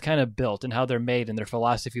team is kind of built and how they're made and their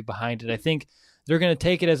philosophy behind it. I think they're going to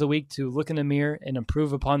take it as a week to look in the mirror and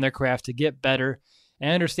improve upon their craft to get better. And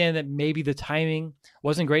I understand that maybe the timing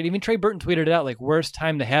wasn't great. Even Trey Burton tweeted it out, like, worst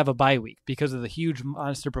time to have a bye week because of the huge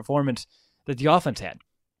monster performance that the offense had.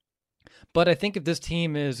 But I think if this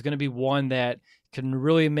team is going to be one that can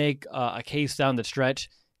really make a case down the stretch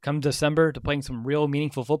come December to playing some real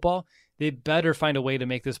meaningful football, they better find a way to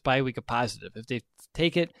make this bye week a positive. If they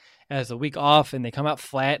take it as a week off and they come out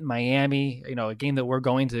flat in Miami, a game that we're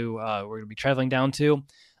going to be traveling down to,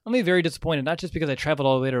 I'll be very disappointed, not just because I traveled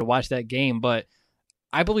all the way to watch that game, but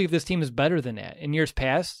I believe this team is better than that. In years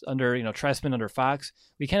past, under Trestman, under Fox,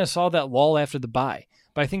 we kind of saw that lull after the bye.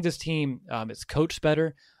 But I think this team is coached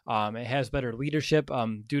better. It has better leadership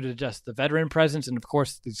due to just the veteran presence and, of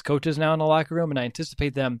course, these coaches now in the locker room. And I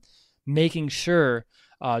anticipate them making sure,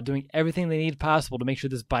 doing everything they need possible to make sure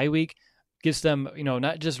this bye week gets them,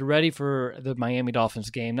 not just ready for the Miami Dolphins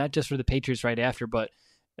game, not just for the Patriots right after, but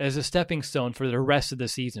as a stepping stone for the rest of the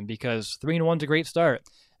season, because 3-1 is a great start.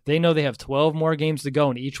 They know they have 12 more games to go,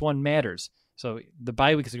 and each one matters. So the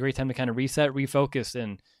bye week is a great time to kind of reset, refocus,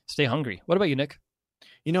 and stay hungry. What about you, Nick?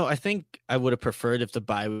 I think I would have preferred if the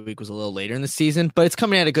bye week was a little later in the season, but it's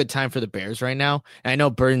coming at a good time for the Bears right now. And I know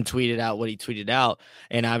Burton tweeted out what he tweeted out.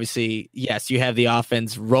 And obviously, yes, you have the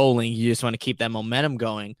offense rolling. You just want to keep that momentum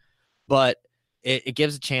going. But it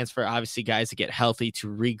gives a chance for obviously guys to get healthy, to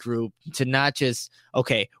regroup, to not just,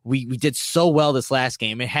 okay, we did so well this last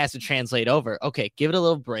game. It has to translate over. Okay, give it a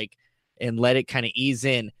little break and let it kind of ease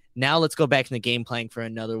in. Now let's go back to the game playing for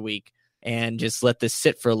another week and just let this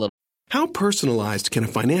sit for a little. How personalized can a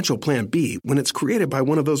financial plan be when it's created by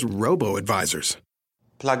one of those robo-advisors?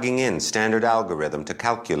 Plugging in standard algorithm to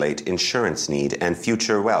calculate insurance need and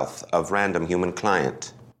future wealth of random human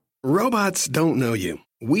client. Robots don't know you.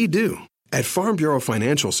 We do. At Farm Bureau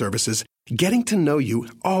Financial Services, getting to know you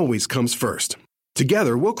always comes first.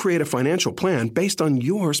 Together, we'll create a financial plan based on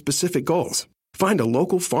your specific goals. Find a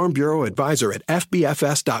local Farm Bureau advisor at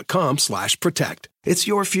fbfs.com/protect. It's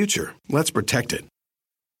your future. Let's protect it.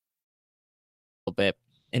 A bit.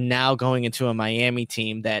 And now going into a Miami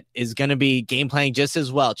team that is going to be game playing just as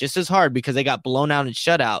well, just as hard because they got blown out and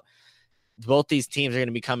shut out. Both these teams are going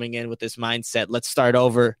to be coming in with this mindset. Let's start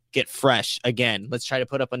over, get fresh again. Let's try to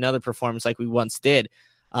put up another performance like we once did.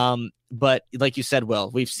 But like you said, Will,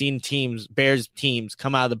 we've seen Bears teams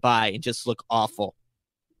come out of the bye and just look awful.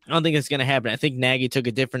 I don't think it's going to happen. I think Nagy took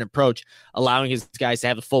a different approach, allowing his guys to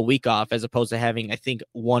have a full week off as opposed to having, I think,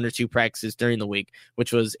 1 or 2 practices during the week,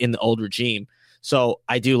 which was in the old regime. So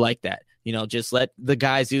I do like that. Just let the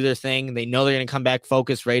guys do their thing. They know they're going to come back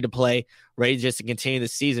focused, ready to play, ready just to continue the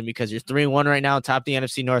season because you're 3-1 right now, top of the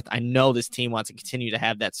NFC North. I know this team wants to continue to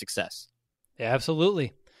have that success. Yeah,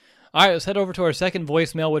 absolutely. All right, let's head over to our second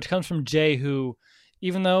voicemail, which comes from Jay, who,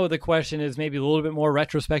 even though the question is maybe a little bit more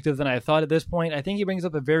retrospective than I thought at this point, I think he brings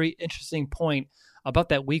up a very interesting point about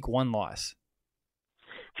that week 1 loss.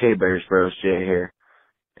 Hey, Bears Bros, Jay here,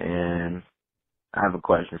 and I have a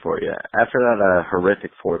question for you. After that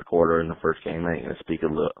horrific fourth quarter in the first game, I ain't going to speak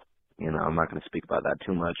I'm not going to speak about that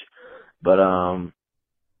too much. But,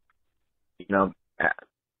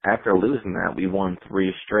 after losing that, we won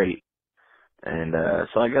 3 straight. And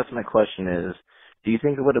so I guess my question is, do you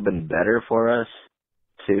think it would have been better for us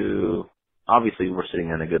to, obviously we're sitting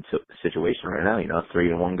in a good situation right now,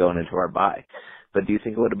 3-1 going into our bye. But do you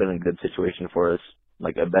think it would have been a good situation for us,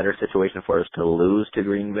 like a better situation for us to lose to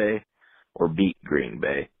Green Bay or beat Green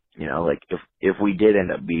Bay? If we did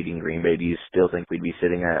end up beating Green Bay, do you still think we'd be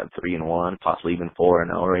sitting at 3-1, possibly even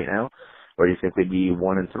 4-0 right now? Or do you think we'd be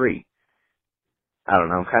 1-3? I don't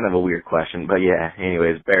know, kind of a weird question, but yeah,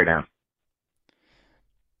 anyways, bear down.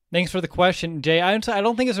 Thanks for the question, Jay. I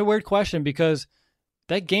don't think it's a weird question because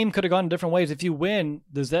that game could have gone different ways. If you win,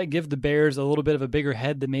 does that give the Bears a little bit of a bigger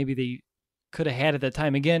head than maybe they could have had at that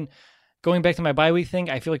time? Again, going back to my bye week thing,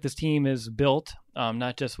 I feel like this team is built,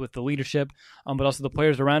 not just with the leadership, but also the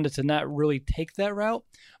players around it to not really take that route.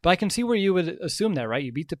 But I can see where you would assume that, right?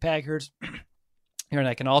 You beat the Packers. You're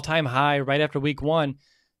like an all-time high right after week 1.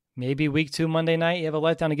 Maybe week 2, Monday night, you have a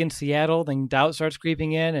letdown against Seattle. Then doubt starts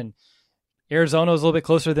creeping in, and Arizona is a little bit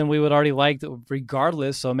closer than we would already like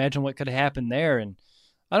regardless. So imagine what could have happened there. And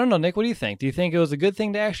I don't know, Nick, what do you think? Do you think it was a good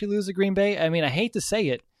thing to actually lose to Green Bay? I mean, I hate to say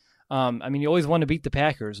it. You always want to beat the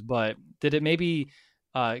Packers, but did it maybe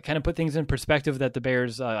kind of put things in perspective that the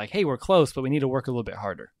Bears, hey, we're close, but we need to work a little bit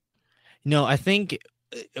harder? I think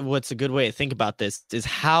what's a good way to think about this is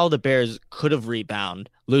how the Bears could have rebounded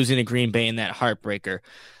losing to Green Bay in that heartbreaker.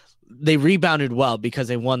 They rebounded well because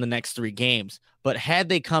they won the next 3 games, but had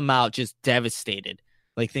they come out just devastated,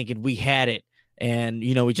 like thinking we had it and,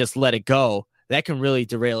 we just let it go, that can really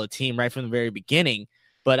derail a team right from the very beginning.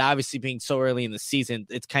 But obviously being so early in the season,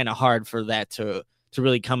 it's kind of hard for that to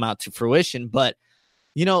really come out to fruition. But,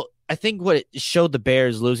 I think what it showed the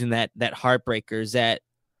Bears losing that heartbreaker is that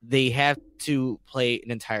they have to play an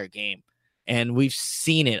entire game. And we've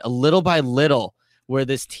seen it a little by little where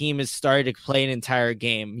this team has started to play an entire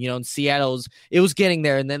game. In Seattle's, it was getting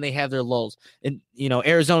there, and then they have their lulls. And,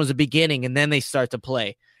 Arizona's the beginning, and then they start to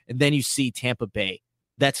play. And then you see Tampa Bay.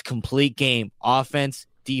 That's complete game. Offense,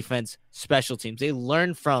 defense, special teams. They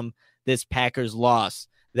learned from this Packers loss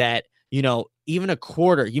that, even a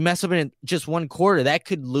quarter, you mess up in just one quarter, that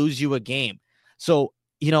could lose you a game. So,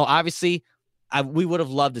 obviously, we would have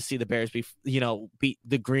loved to see the Bears beat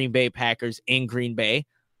the Green Bay Packers in Green Bay,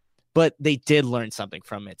 but they did learn something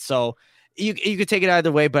from it. So you could take it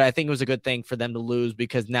either way, but I think it was a good thing for them to lose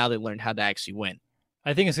because now they learned how to actually win.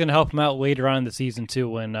 I think it's going to help them out later on in the season, too,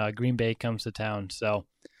 when Green Bay comes to town. So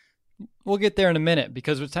we'll get there in a minute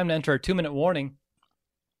because it's time to enter our 2-minute warning.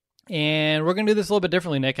 And we're going to do this a little bit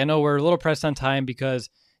differently, Nick. I know we're a little pressed on time because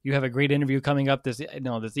you have a great interview coming up this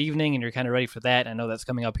evening, and you're kind of ready for that. I know that's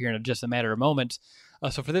coming up here in just a matter of moments.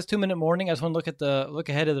 So for this 2-minute warning, I just want to look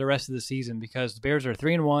ahead of the rest of the season because the Bears are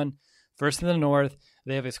 3-1, first in the North.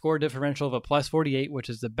 They have a score differential of a +48, which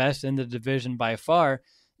is the best in the division by far.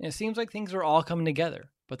 And it seems like things are all coming together.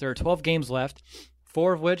 But there are 12 games left,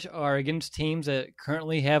 4 of which are against teams that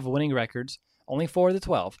currently have winning records. Only 4 of the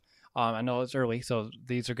 12. I know it's early, so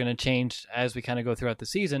these are going to change as we kind of go throughout the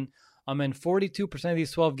season. And 42% of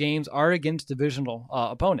these 12 games are against divisional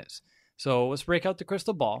opponents. So let's break out the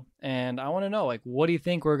crystal ball. And I want to know, what do you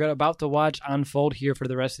think we're about to watch unfold here for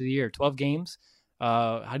the rest of the year? 12 games.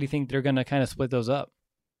 How do you think they're going to kind of split those up?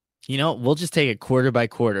 We'll just take it quarter by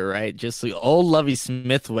quarter, right? Just the old Lovie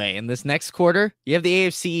Smith way. In this next quarter, you have the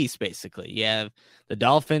AFC East, basically. You have the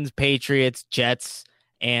Dolphins, Patriots, Jets,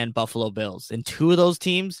 and Buffalo Bills. And 2 of those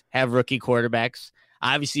teams have rookie quarterbacks.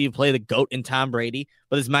 Obviously, you play the GOAT in Tom Brady.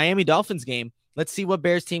 But this Miami Dolphins game, let's see what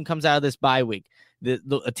Bears team comes out of this bye week.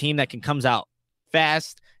 A team that comes out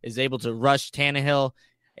fast, is able to rush Tannehill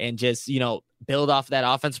and just, build off that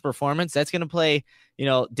offensive performance. That's going to play,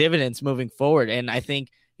 dividends moving forward. And I think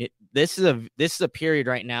this is a period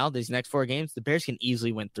right now, these next 4 games, the Bears can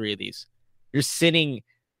easily win 3 of these. You're sitting,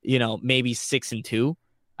 maybe 6-2.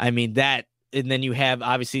 I mean, and then you have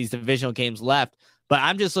obviously these divisional games left. But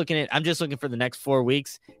I'm just looking for the next 4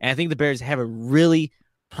 weeks. And I think the Bears have a really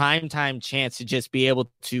primetime chance to just be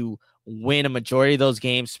able to win a majority of those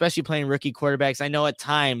games, especially playing rookie quarterbacks. I know at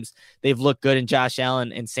times they've looked good in Josh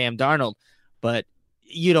Allen and Sam Darnold, but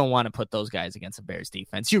you don't want to put those guys against the Bears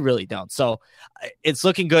defense. You really don't. So it's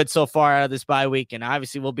looking good so far out of this bye week. And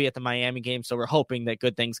obviously we'll be at the Miami game. So we're hoping that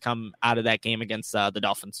good things come out of that game against the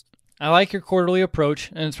Dolphins. I like your quarterly approach,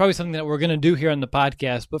 and it's probably something that we're going to do here on the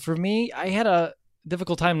podcast. But for me, I had a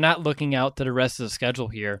difficult time not looking out to the rest of the schedule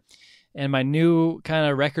here. And my new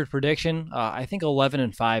kind of record prediction, I think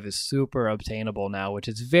 11-5 is super obtainable now, which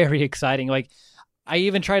is very exciting. I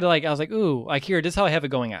even tried to I was like, ooh, here, this is how I have it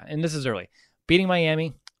going on. And this is early. Beating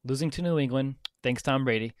Miami, losing to New England, thanks Tom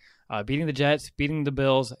Brady, beating the Jets, beating the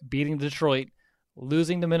Bills, beating Detroit,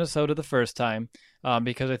 losing to Minnesota the first time,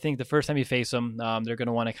 because I think the first time you face them, they're going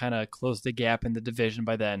to want to kind of close the gap in the division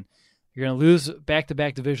by then. You're going to lose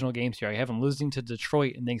back-to-back divisional games here. I have them losing to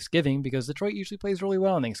Detroit in Thanksgiving because Detroit usually plays really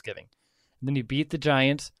well on Thanksgiving. And then you beat the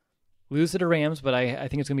Giants, lose to the Rams, but I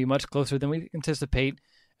think it's going to be much closer than we anticipate.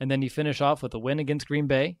 And then you finish off with a win against Green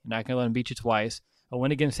Bay. You're not going to let them beat you twice. A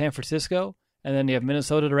win against San Francisco, and then you have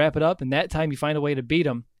Minnesota to wrap it up. And that time you find a way to beat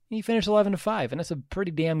them, and you finish 11-5. And that's a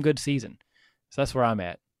pretty damn good season. So that's where I'm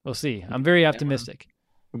at. We'll see. I'm very optimistic.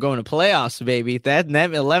 We're going to playoffs, baby. That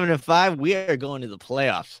 11-5, we are going to the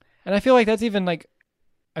playoffs. And I feel like that's even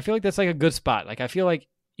I feel like that's a good spot. I feel like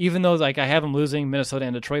even though I have them losing Minnesota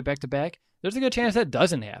and Detroit back to back, there's a good chance that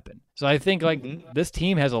doesn't happen. So I think this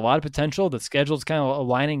team has a lot of potential. The schedule's kind of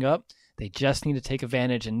lining up. They just need to take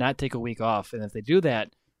advantage and not take a week off. And if they do that,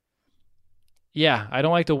 yeah, I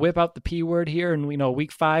don't like to whip out the P word here and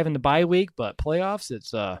week 5 in the bye week, but playoffs,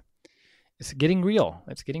 it's getting real.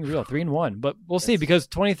 It's getting real. 3-1. But we'll see, because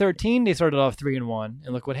 2013 they started off 3-1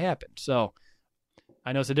 and look what happened. So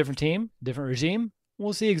I know it's a different team, different regime.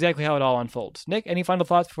 We'll see exactly how it all unfolds. Nick, any final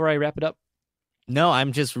thoughts before I wrap it up? No,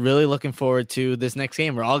 I'm just really looking forward to this next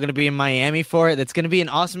game. We're all going to be in Miami for it. It's going to be an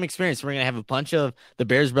awesome experience. We're going to have a bunch of the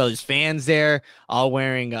Bears Brothers fans there, all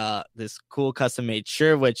wearing this cool custom-made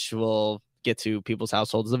shirt, which will get to people's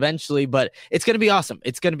households eventually. But it's going to be awesome.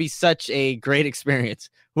 It's going to be such a great experience.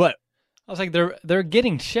 What? I was like, they're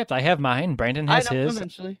getting shipped. I have mine. Brandon has his.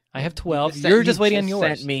 Eventually. I have 12. You're just waiting on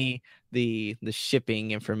yours. Sent me the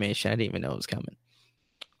shipping information. I didn't even know it was coming.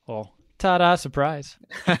 Well, ta-da, surprise.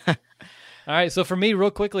 All right, so for me, real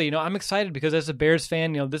quickly, I'm excited because as a Bears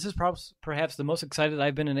fan, this is perhaps the most excited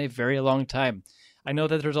I've been in a very long time. I know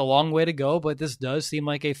that there's a long way to go, but this does seem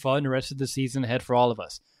like a fun rest of the season ahead for all of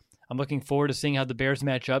us. I'm looking forward to seeing how the Bears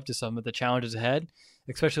match up to some of the challenges ahead,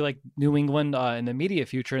 especially like New England in the immediate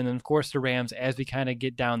future, and then, of course, the Rams as we kind of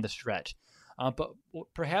get down the stretch. But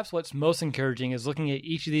perhaps what's most encouraging is looking at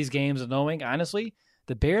each of these games and knowing, honestly,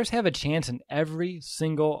 the Bears have a chance in every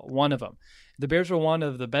single one of them. The Bears were one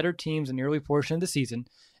of the better teams in the early portion of the season,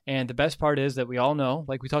 and the best part is that we all know,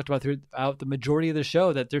 like we talked about throughout the majority of the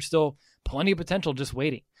show, that there's still plenty of potential just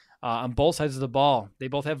waiting on both sides of the ball. They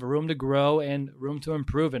both have room to grow and room to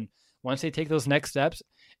improve, and once they take those next steps,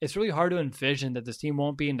 it's really hard to envision that this team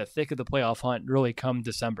won't be in the thick of the playoff hunt really come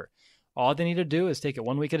December. All they need to do is take it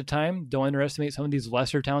 1 week at a time. Don't underestimate some of these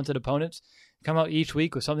lesser talented opponents. Come out each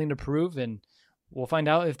week with something to prove, and we'll find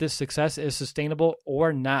out if this success is sustainable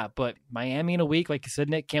or not. But Miami in a week, like you said,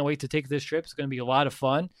 Nick, can't wait to take this trip. It's going to be a lot of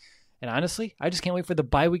fun. And honestly, I just can't wait for the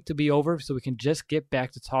bye week to be over so we can just get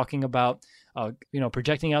back to talking about,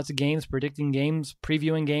 projecting out the games, predicting games,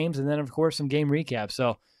 previewing games, and then, of course, some game recaps.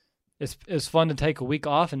 So it's fun to take a week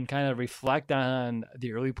off and kind of reflect on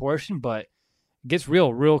the early portion, but it gets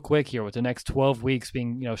real quick here with the next 12 weeks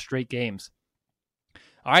being, straight games.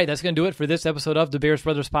 All right, that's going to do it for this episode of the Bears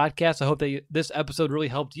Brothers Podcast. I hope that this episode really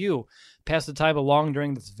helped you pass the time along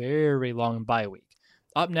during this very long bye week.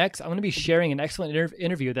 Up next, I'm going to be sharing an excellent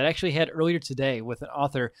interview that I actually had earlier today with an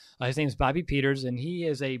author. His name is Bobby Peters, and he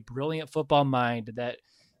is a brilliant football mind that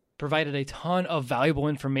provided a ton of valuable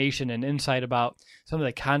information and insight about some of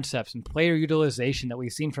the concepts and player utilization that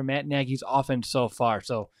we've seen from Matt Nagy's offense so far.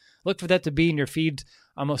 So look for that to be in your feeds.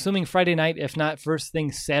 I'm assuming Friday night, if not first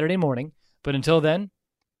thing Saturday morning. But until then,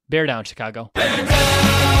 bear down, Chicago. Bear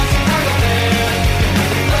down!